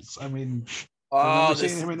Devils? I mean, the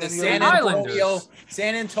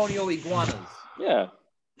San Antonio Iguanas. Yeah.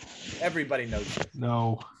 Everybody knows it.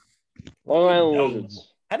 No. Long Island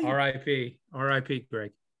Wizards. R.I.P.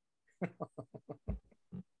 Greg.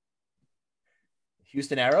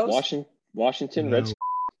 Houston Arrows. Washington Reds.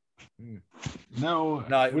 No,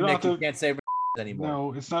 Nick, you can't say anymore.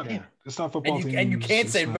 No, it's not. Yeah. It's not football. And you can't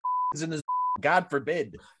say in this. God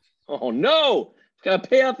forbid. Oh no! Gotta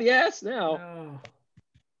pay out the ass now. No.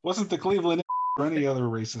 Wasn't the Cleveland or any other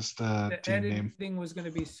racist team name? Everything was going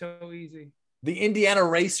to be so easy. The Indiana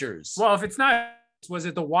Racers. Well, if it's not, was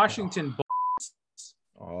it the Washington?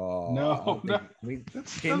 Oh no!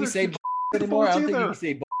 Can we say anymore? I don't think you can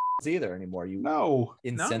say either anymore. You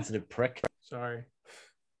insensitive prick. Sorry.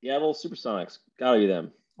 Seattle Supersonics. Gotta be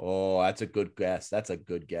them. Oh, that's a good guess.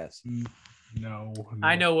 No.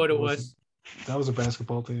 I know what it was. That was a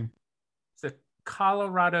basketball team. It's the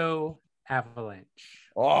Colorado Avalanche.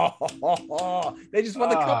 Oh, they just won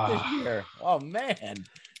the cup this year. Oh man.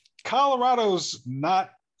 Colorado's not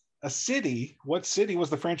a city. What city was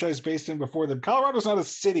the franchise based in before them? Colorado's not a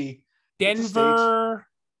city. Denver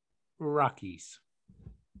Rockies.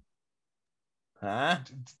 Huh?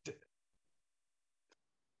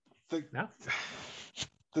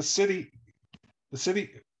 The city.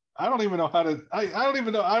 I don't even know how to. I don't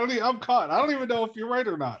even know. I'm caught. I don't even know if you're right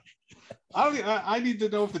or not. I need to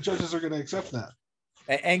know if the judges are going to accept that.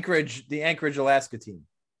 Anchorage, the Anchorage, Alaska team.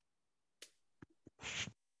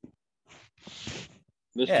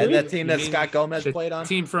 Mystery? Yeah, that team that Scott Gomez played on.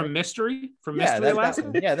 Team from Mystery,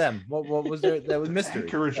 Alaska. Yeah, them. What was there? That was Mystery.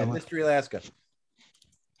 Mystery, Alaska.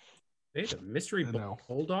 They had Mystery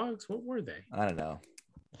Bulldogs. What were they? I don't know.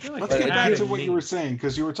 Let's get back to what you were saying,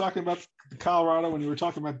 because you were talking about Colorado and you were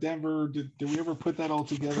talking about Denver. Did we ever put that all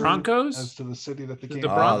together? Broncos as to the city that they came. The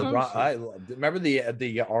Broncos. I remember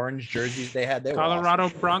the orange jerseys they had. They Colorado were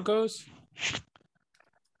awesome. Broncos.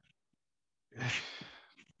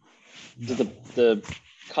 The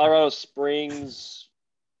Colorado Springs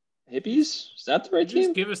Hippies? Is that the right team?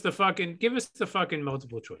 Just give us the fucking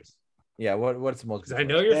multiple choice. Yeah, what's the multiple? I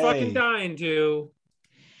know you're fucking dying to.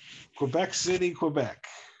 Quebec City, Quebec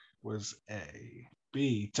was A.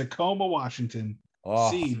 B. Tacoma, Washington.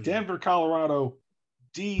 C. Denver, Colorado.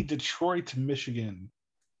 D. Detroit, Michigan.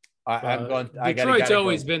 Detroit's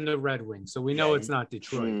always been the Red Wings, so we know it's not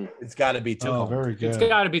Detroit. It's got to be Tacoma. Oh, very good. It's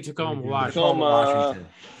got to be Tacoma, Washington.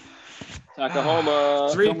 Tacoma.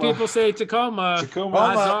 Three people say Tacoma. Tacoma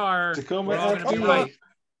FD. Right.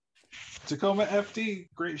 Tacoma FD.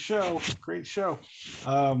 Great show.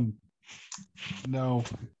 No,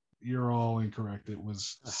 you're all incorrect. It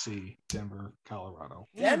was C. Denver, Colorado.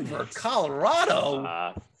 Denver,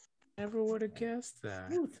 Colorado. Never would have guessed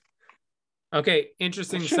that. Okay,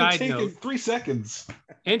 interesting That side taken note. 3 seconds.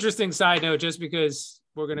 Interesting side note, just because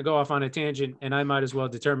we're going to go off on a tangent, and I might as well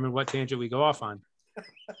determine what tangent we go off on.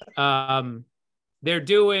 They're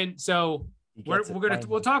doing so.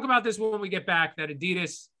 We'll talk about this when we get back. That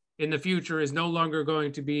Adidas in the future is no longer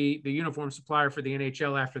going to be the uniform supplier for the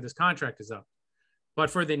NHL after this contract is up. But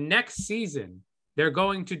for the next season, they're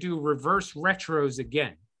going to do reverse retros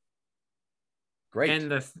again. Great.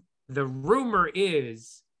 And the rumor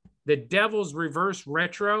is the Devils reverse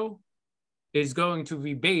retro is going to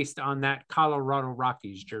be based on that Colorado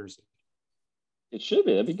Rockies jersey. It should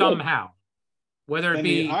be. That'd be somehow. Good. Whether it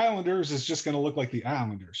be the Islanders is just going to look like the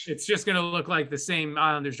Islanders. It's just going to look like the same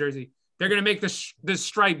Islanders jersey. They're going to make the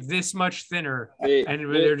stripe this much thinner,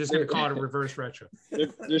 and they're just going to call it a reverse retro.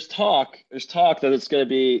 There's talk that it's going to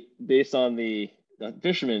be based on the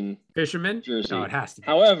Fisherman jersey. No, it has to be.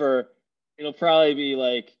 However, it'll probably be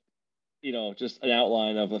like just an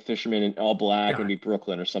outline of a fisherman in all black and be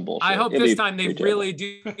Brooklyn or some bullshit. I hope It'd this be time they pretty really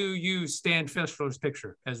do use Stan Fischler's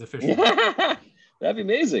picture as the fisherman. terrible. That'd be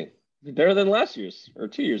amazing. Better than last year's or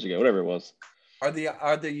 2 years ago, whatever it was. Are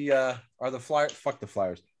the Flyers? Fuck the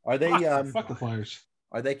Flyers. Are they? Fuck the Flyers.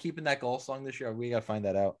 Are they keeping that goal song this year? We gotta find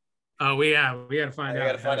that out. Oh, we got to find out. I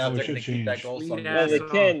gotta find out if we they're gonna should keep that change. goal song. Yeah, Well, they so-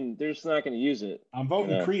 can. They're just not going to use it. I'm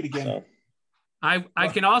voting Creed again. So. I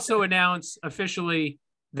can also announce officially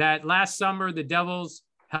that last summer the Devils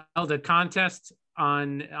held a contest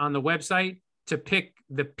on the website to pick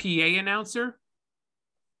the PA announcer.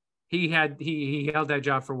 He held that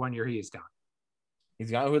job for 1 year. He is gone. He's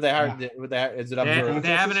got who they hired. Is it up They for?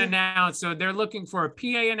 haven't announced, so they're looking for a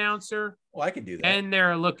PA announcer, Well, I can do that. and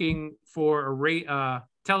they're looking for a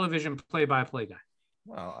television play-by-play guy.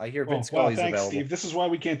 Well, I hear Well, Vince Scully's thanks, available. Steve. This is why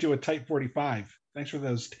we can't do a Type 45. Thanks for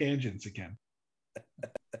those tangents again.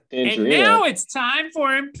 And Tangerino. now it's time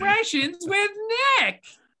for impressions with Nick.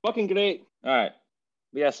 Fucking great. All right.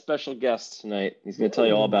 We have special guest tonight. He's going to tell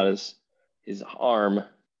you all about his arm.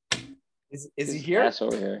 Is his he here? ass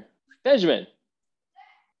over here. Benjamin.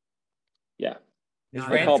 Yeah. Is I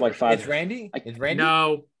Randy? called my father. It's Randy. It's Randy.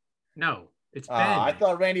 No, it's Ben. I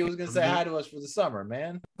thought Randy was gonna say hi to us for the summer,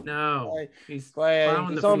 man. No, Hey, he's Clay,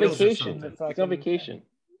 plowing He's the on fields or vacation. something. He's on vacation.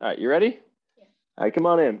 All right. You ready? Yeah. All right. Come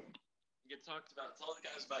on in. Get talked about. Tell the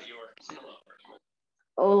guys about yours.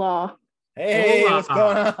 Hola. Hey, Hola. what's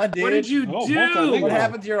going on, dude? What did you Oh, do? multilingual. What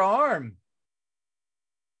happened to your arm?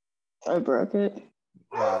 I broke it.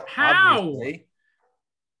 Well, How? obviously.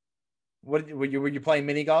 What were you playing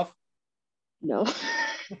mini golf? No.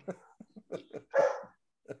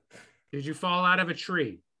 Did you fall out of a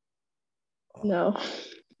tree? No.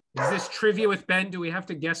 Is this trivia with Ben? Do we have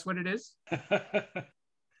to guess what it is?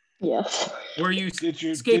 Yes. Were you Did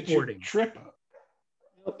you skateboarding? trip?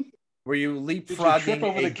 Were you Did you trip leapfrogging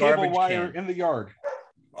over a the cable garbage wire can? in the yard?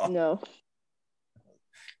 No.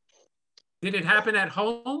 Did it happen at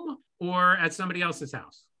home or at somebody else's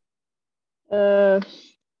house? None.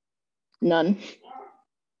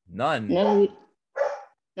 None.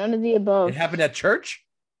 None of the above. It happened at church?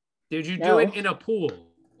 Did you do No. it in a pool?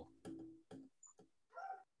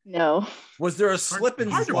 No. Was there a slip and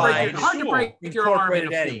Hard to slide? break, hard to break your arm in a Incorporated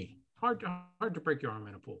pool. any? Hard to break your arm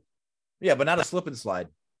in a pool. Yeah, but not a slip and slide.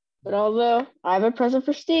 But although I have a present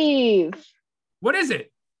for Steve, What is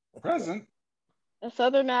it? Present. a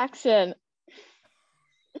southern accent.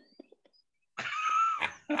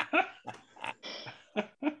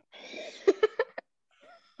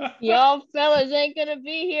 Y'all fellas ain't gonna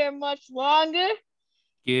be here much longer.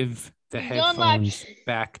 Give the You don't like- headphones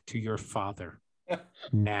back to your father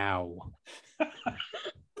now.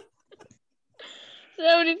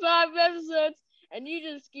 75 episodes, and you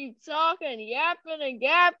just keep talking, yapping, and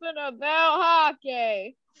gapping about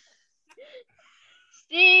hockey.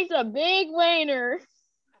 Steve's a big wiener.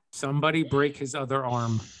 Somebody break his other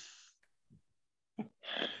arm.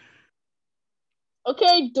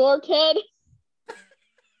 Okay, dorkhead.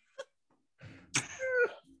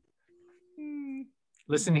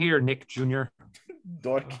 Listen here, Nick Jr.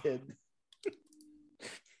 Dork kid.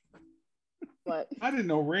 What? I didn't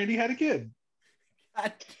know Randy had a kid.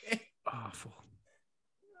 God damn. Awful.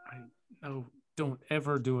 Don't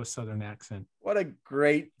ever do a Southern accent. What a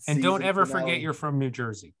great And don't season ever finale. forget you're from New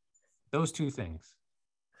Jersey. Those two things.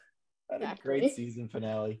 What a Exactly. great season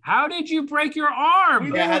finale. How did you break your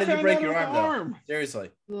arm? Yeah, how did you found break out your about arm, though?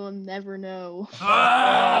 Seriously. We'll never know.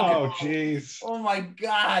 Oh, jeez. Oh my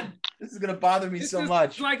God. This is gonna bother me so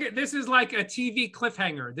much. This is like a TV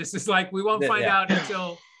cliffhanger. This is like we won't Yeah, find yeah. out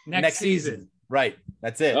until next season. Right.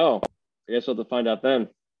 That's it. Oh, I guess we'll have to find out then.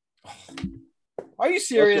 Are you What's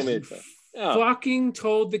serious? your mate? Yeah. Fucking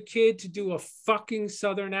told the kid to do a fucking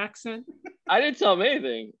Southern accent. I didn't tell him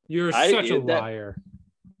anything. You're I- such a that- liar.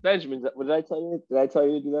 Benjamin, what did I tell you? Did I tell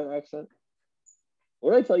you to do that accent?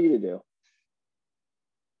 What did I tell you to do?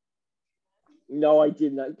 No, I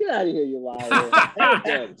did not. Get out of here, you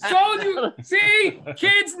liar. Told you. See,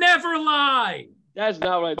 kids never lie. That's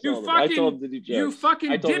not what I You told him. I fucking, told him to do jokes. you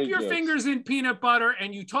fucking I told him dip to your do jokes. fingers in peanut butter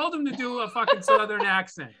and you told him to do a fucking Southern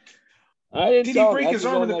accent. I didn't Did tell he him. break That's his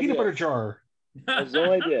arm in the own peanut idea. butter jar? That's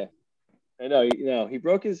no idea. I know. He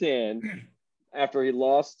broke his hand after he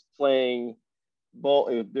lost playing ball.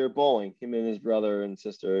 They were bowling, him and his brother and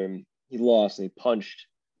sister, and he lost and he punched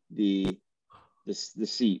the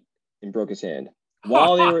seat and broke his hand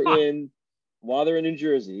while they were in New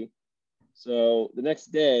Jersey. So the next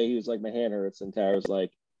day he was like, my hand hurts, and Tara was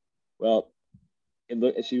like, well, and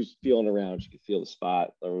look, she was feeling around. She could feel the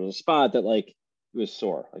spot. There was a spot that like it was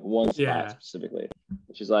sore, like one spot Yeah. specifically.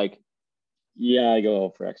 And she's like, Yeah, I go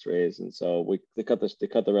home for X-rays, and so they cut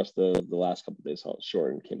the rest of the last couple of days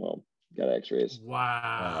short and came home. Got X-rays.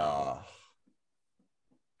 Wow.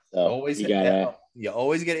 So you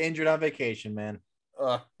always get injured on vacation, man.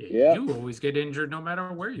 Yeah. You always get injured no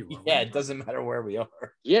matter where you are. Yeah, it doesn't matter where we are.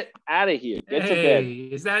 Get out of here. Get to Hey,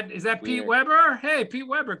 bed. is that Pete Weber? Hey, Pete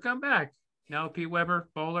Weber, come back. No, Pete Weber,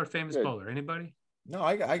 bowler, famous Good. Bowler. Anybody? No,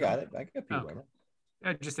 I got it. I got Pete Okay. Weber.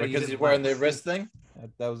 Just that you Because he's didn't wearing laugh. the wrist thing.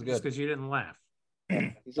 That was Just good. because you didn't laugh.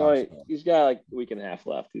 He's got like a week and a half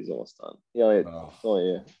left. He's almost done. Really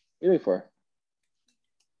for.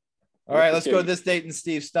 All right, let's go to this date in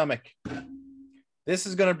Steve's stomach. This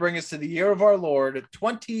is going to bring us to the year of our Lord,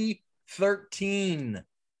 2013.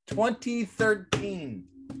 2013.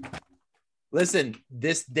 Listen,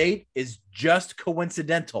 this date is just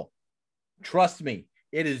coincidental. Trust me,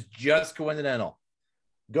 it is just coincidental.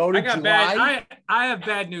 Go to July. I have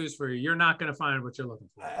bad news for you. You're not going to find what you're looking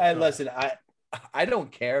for. Listen, I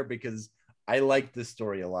don't care because I like this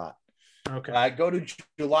story a lot. Okay. Go to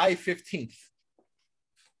July 15th.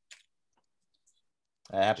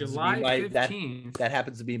 July 15th. That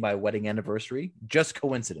happens to be my wedding anniversary. Just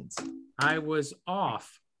coincidence. I was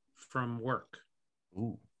off from work.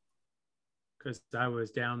 Ooh. Because I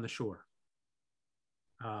was down the shore.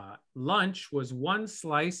 Lunch was one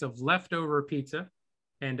slice of leftover pizza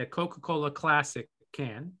and a Coca-Cola Classic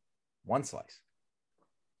can. One slice.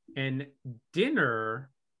 And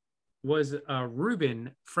dinner was a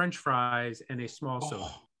Reuben French fries and a small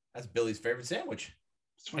soda. That's Billy's favorite sandwich.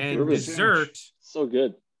 And dessert so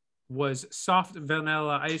good was soft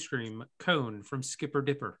vanilla ice cream cone from Skipper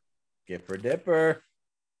Dipper. Skipper Dipper.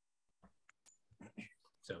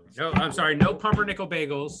 So I'm sorry, no pumpernickel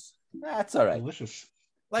bagels. That's all right. Delicious.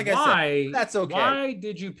 Like I said, that's okay. Why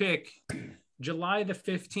did you pick July the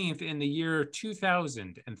 15th in the year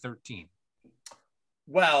 2013?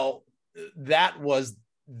 Well, that was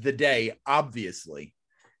the day, obviously,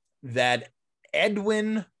 that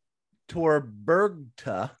Edwin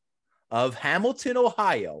Torberta of Hamilton,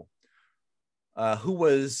 Ohio, who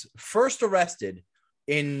was first arrested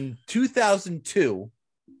in 2002,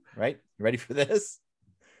 right? You ready for this?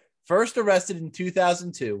 First arrested in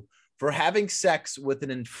 2002 for having sex with an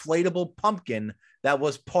inflatable pumpkin that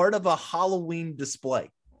was part of a Halloween display.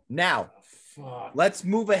 Now, let's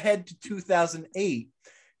move ahead to 2008.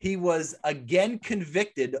 He was again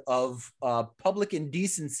convicted of public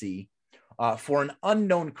indecency for an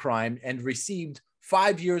unknown crime and received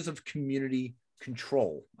 5 years of community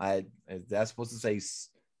control. That's supposed to say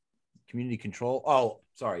community control. Oh,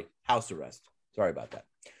 sorry. House arrest. Sorry about that.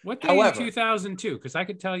 What day in 2002? Because I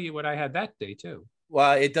could tell you what I had that day too.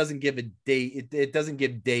 Well, it doesn't give a day. It doesn't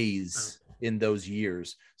give days in those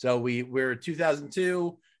years. So we're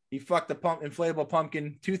 2002. He fucked the inflatable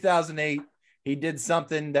pumpkin. 2008. He did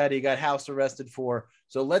something that he got house arrested for.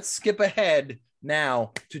 So let's skip ahead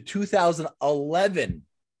now to 2011.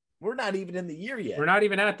 We're not even in the year yet. We're not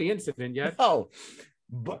even at the incident yet. No.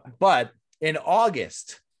 But in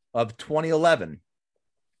August of 2011,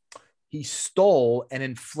 he stole an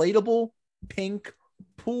inflatable pink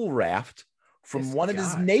pool raft from one of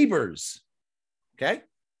his neighbors. Okay.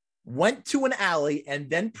 Went to an alley and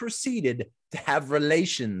then proceeded to have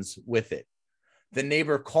relations with it. The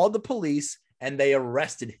neighbor called the police and they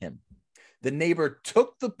arrested him. The neighbor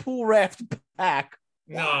took the pool raft back.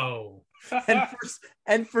 No.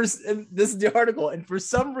 and this is the article. And for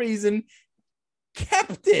some reason,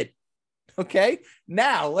 kept it. Okay.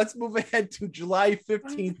 Now let's move ahead to July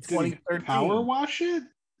 15th, 2013. Power wash it?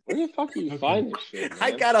 Where the fuck do you find this shit, man?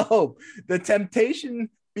 I gotta hope. The temptation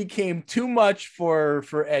became too much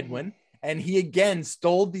for Edwin, and he again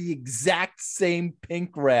stole the exact same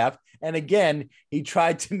pink raft. And again, he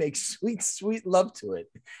tried to make sweet, sweet love to it.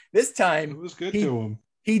 This time, it was good to him.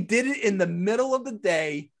 He did it in the middle of the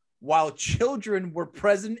day while children were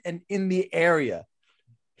present and in the area.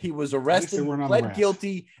 He was arrested, pled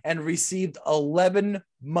guilty, and received 11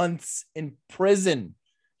 months in prison.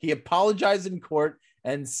 He apologized in court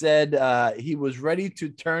and said he was ready to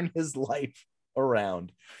turn his life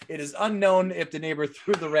around. It is unknown if the neighbor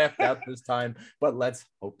threw the raft out this time, but let's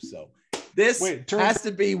hope so. This has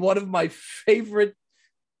to be one of my favorite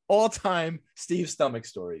all-time Steve Stomach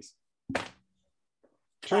stories.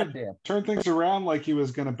 Turn things around like he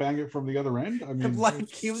was going to bang it from the other end. I mean, like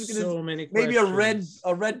he was going to maybe a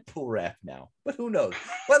red pool raft now, but who knows?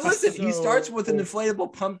 But listen, he starts with an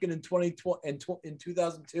inflatable pumpkin in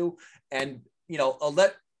 2002, and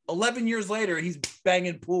 11 years later, he's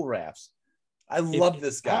banging pool rafts. I love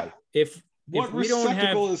this guy. What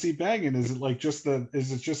receptacle is he banging? Is it like just the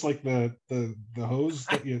hose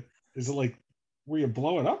that you? Is it like were you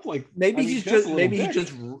blowing up? Like Maybe I mean, he's that's a just little maybe he dick.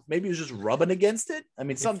 just maybe he was just rubbing against it. I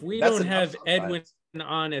mean, If we that's don't enough have sometimes. Edwin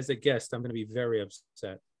on as a guest, I'm going to be very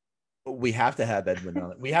upset. We have to have Edwin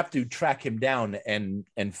on it. We have to track him down and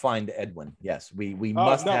find Edwin. Yes, we Oh,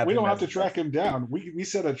 must no, have. we him don't have as to a track guest. him down. We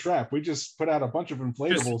set a trap. We just put out a bunch of inflatables.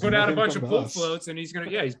 Just and put let out a him bunch come of to pool us. floats, and he's going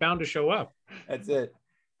to show up. That's it.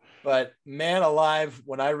 But man alive,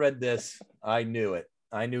 when I read this, I knew it.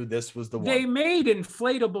 I knew this was the one. They made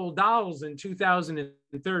inflatable dolls in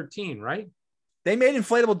 2013, right? They made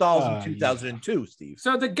inflatable dolls in Yeah. 2002, Steve.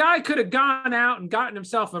 So the guy could have gone out and gotten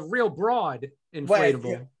himself a real broad inflatable.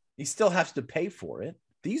 Well, he still has to pay for it.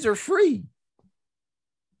 These are free.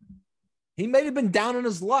 He may have been down on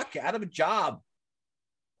his luck, out of a job,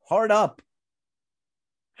 hard up.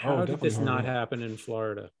 How did definitely this hard not work. happen in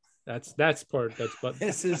Florida? That's but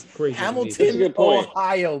This is crazy. to me. Hamilton, That's a good point.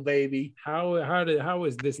 Ohio, baby. How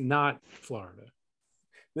is this not Florida?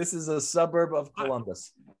 This is a suburb of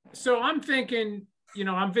Columbus. So I'm thinking,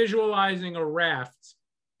 I'm visualizing a raft.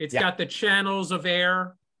 It's Yeah. got the channels of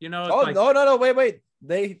air, it's Oh, like, no, wait.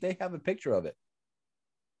 They have a picture of it.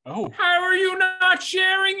 Oh, how are you not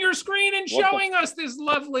sharing your screen and What the- showing us this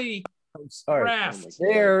lovely I'm sorry. raft?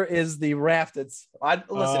 There is the raft. Listen,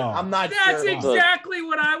 Oh. I'm not That's sure. exactly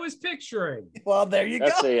what I was picturing. Well, there you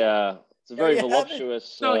That's go. it's a very There you have it. voluptuous.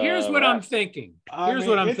 So here's what I'm raft. thinking. I Here's mean,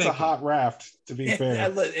 what I'm it's thinking. a hot raft, to be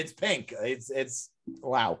fair. It's pink. It's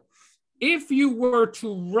wow. If you were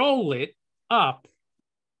to roll it up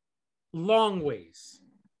long ways,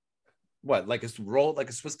 What, like a roll, like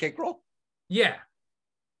a Swiss cake roll? yeah,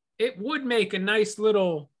 it would make a nice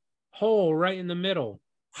little hole right in the middle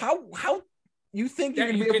How you think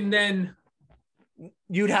that you can then.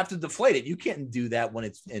 you'd have to deflate it? You can't do that when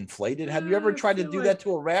it's inflated. Have you ever I tried to feel do like- that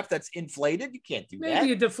to a raft that's inflated? You can't do Maybe that.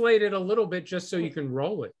 you deflate it a little bit just so you can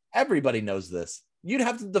roll it. Everybody knows this. You'd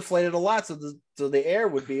have to deflate it a lot so the air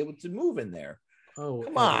would be able to move in there. Oh,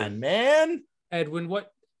 Come on, man. Edwin,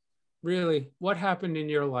 what happened in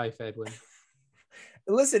your life, Edwin?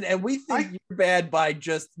 Listen, and we think you're bad by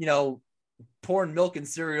just, pouring milk in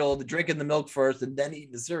cereal, drinking the milk first, and then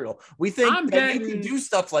eating the cereal. We think I'm that you can betting- do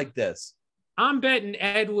stuff like this. I'm betting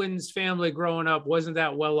Edwin's family growing up wasn't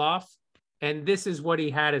that well off, and this is what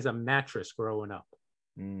he had as a mattress growing up,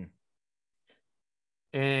 Mm.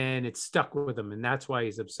 and it stuck with him, and that's why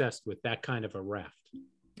he's obsessed with that kind of a raft.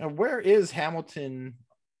 Now, where is Hamilton,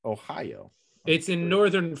 Ohio? It's in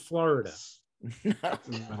northern Florida.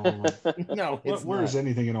 No, it's Where not. is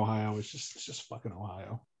anything in Ohio? It's just fucking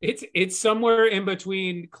Ohio. It's somewhere in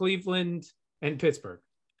between Cleveland and Pittsburgh.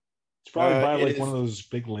 It's probably by It like is- one of those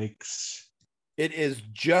big lakes. It is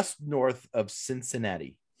just north of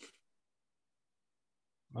Cincinnati.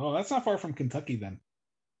 Oh, that's not far from Kentucky then.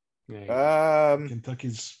 Yeah.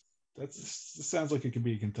 Kentucky's this sounds like it could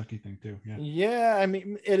be a Kentucky thing too. Yeah. Yeah, I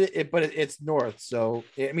mean but it's north, so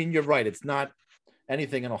I mean you're right. It's not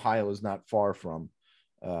anything in Ohio is not far from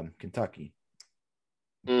Kentucky,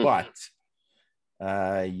 Mm.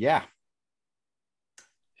 but yeah,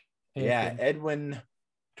 Edwin. Edwin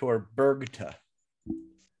Torbergta.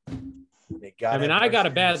 I mean, I got a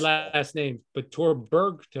bad last name, but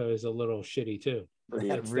Torbergta is a little shitty too. Pretty-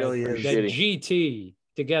 That really pretty is. That shitty. GT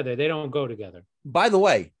together, they don't go together. By the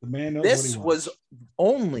way, The man knows this what he was wants.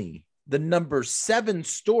 only the number 7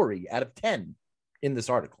 story out of 10 in this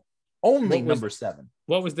article. Only What was- number 7.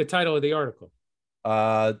 What was the title of the article?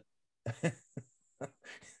 Uh,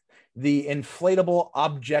 the inflatable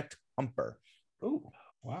object humper. Oh,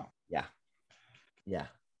 wow. Yeah.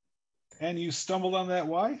 And you stumbled on that?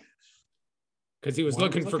 Why? Because he was Why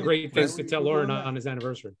looking was for looking- great things to why tell were you Lauren doing that? on his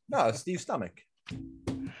anniversary. No, Steve Stomach.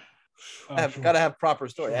 Oh, I've sure. got to have proper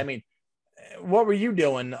story. Sure. I mean, what were you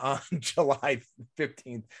doing on July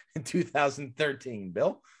 15th in 2013,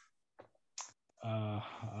 Bill?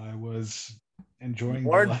 I was enjoying. You the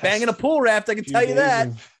weren't last banging a pool raft, I can few tell you days that.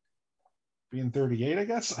 of Being 38, I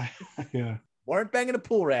guess. Yeah. Weren't banging a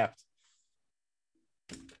pool raft.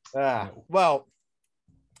 No. Well,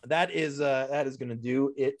 that is going to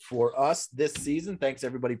do it for us this season. Thanks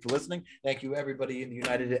everybody for listening. Thank you everybody in the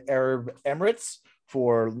United Arab Emirates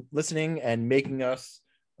for listening and making us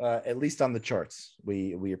at least on the charts.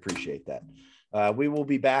 We appreciate that. We will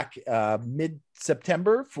be back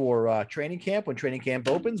mid-September for training camp. When training camp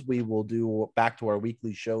opens, we will do back to our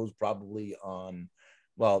weekly shows, probably on,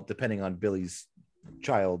 well, depending on Billy's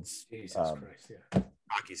child's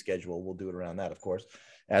hockey schedule. We'll do it around that, of course,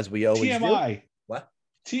 as we always do. TMI. What?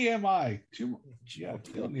 TMI. Yeah,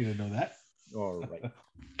 you don't need to know that.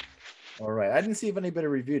 All right. I didn't see if anybody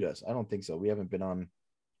reviewed us. I don't think so. We haven't been on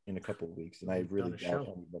in a couple of weeks, and I really done a doubt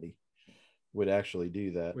show. anybody would actually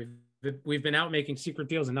do that. We've we've been out making secret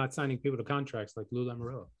deals and not signing people to contracts like Lou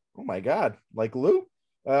Lamoriello. Oh my God, like Lou.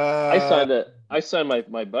 I signed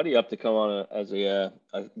my buddy up to come on as a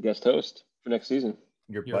guest host for next season.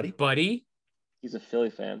 Your Your buddy. buddy? He's a Philly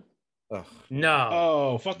fan. Ugh, No.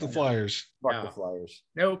 Oh, fuck the Flyers. fuck No. the Flyers.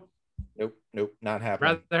 Nope. Nope, not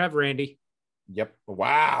happening. Rather have Randy. Yep.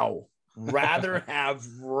 Wow. Rather have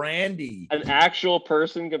Randy. An actual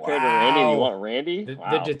person compared to Wow. Randy. And you want Randy? The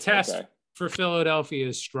Wow. detest Okay. for Philadelphia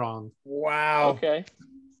is strong. Wow. Okay.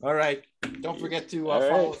 All right. Don't forget to All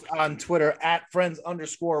follow right. us on Twitter at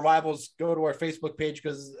friends_rivals. Go to our Facebook page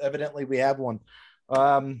because evidently we have one.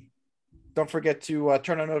 Don't forget to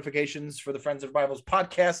turn on notifications for the Friends of Rivals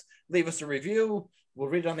podcast. Leave us a review. We'll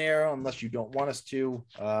read it on the air unless you don't want us to.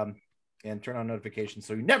 And turn on notifications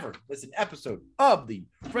so you never miss an episode of the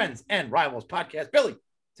Friends and Rivals podcast. Billy,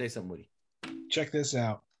 say something, Woody. Check this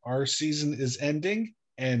out. Our season is ending,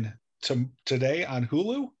 and today on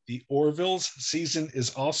Hulu, the Orville's season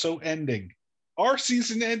is also ending. Our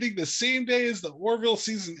season ending the same day as the Orville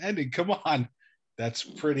season ending. Come on. That's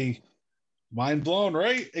pretty mind blown,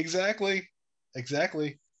 right? Exactly.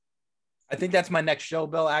 I think that's my next show,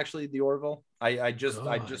 Bill. Actually, the Orville. I just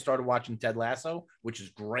God. started watching Ted Lasso, which is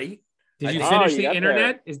great. Did you Oh, finish you the got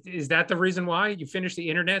internet? Is that the reason why you finished the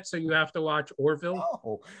internet? So you have to watch Orville?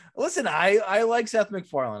 Oh, listen, I like Seth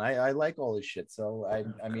MacFarlane. I like all his shit. So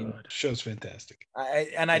I mean, Show's fantastic. I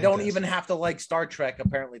don't Fantastic. even have to like Star Trek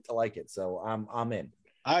apparently to like it. So I'm in.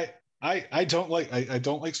 I don't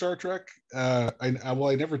like Star Trek.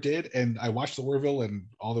 I never did, and I watched the Orville, and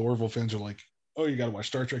all the Orville fans are like, "Oh, you got to watch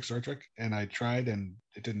Star Trek," and I tried, and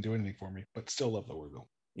it didn't do anything for me. But still love the Orville.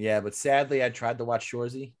 Yeah, but sadly, I tried to watch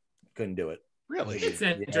Shoresy. Couldn't do it. Really? It's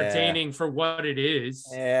entertaining for what it is.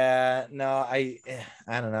 Yeah, no, I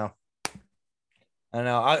don't know.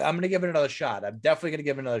 I'm gonna give it another shot. I'm definitely gonna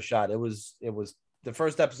give it another shot. It was the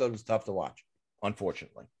first episode was tough to watch,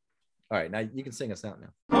 unfortunately. All right, now you can sing us out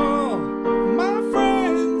now. Oh, my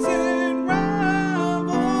friends and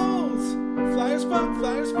rivals. Flyers fuck,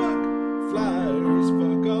 flyers fuck, flyers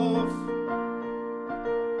fuck off.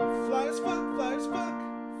 Flyers fuck, flyers fuck,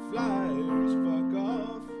 flyers fuck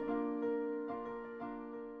off.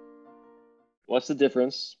 What's the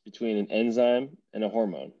difference between an enzyme and a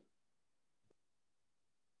hormone?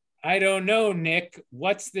 I don't know, Nick.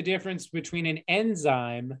 What's the difference between an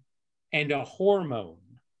enzyme and a hormone?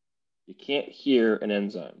 You can't hear an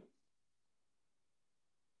enzyme.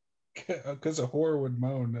 Because a whore would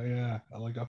moan. Yeah, I like a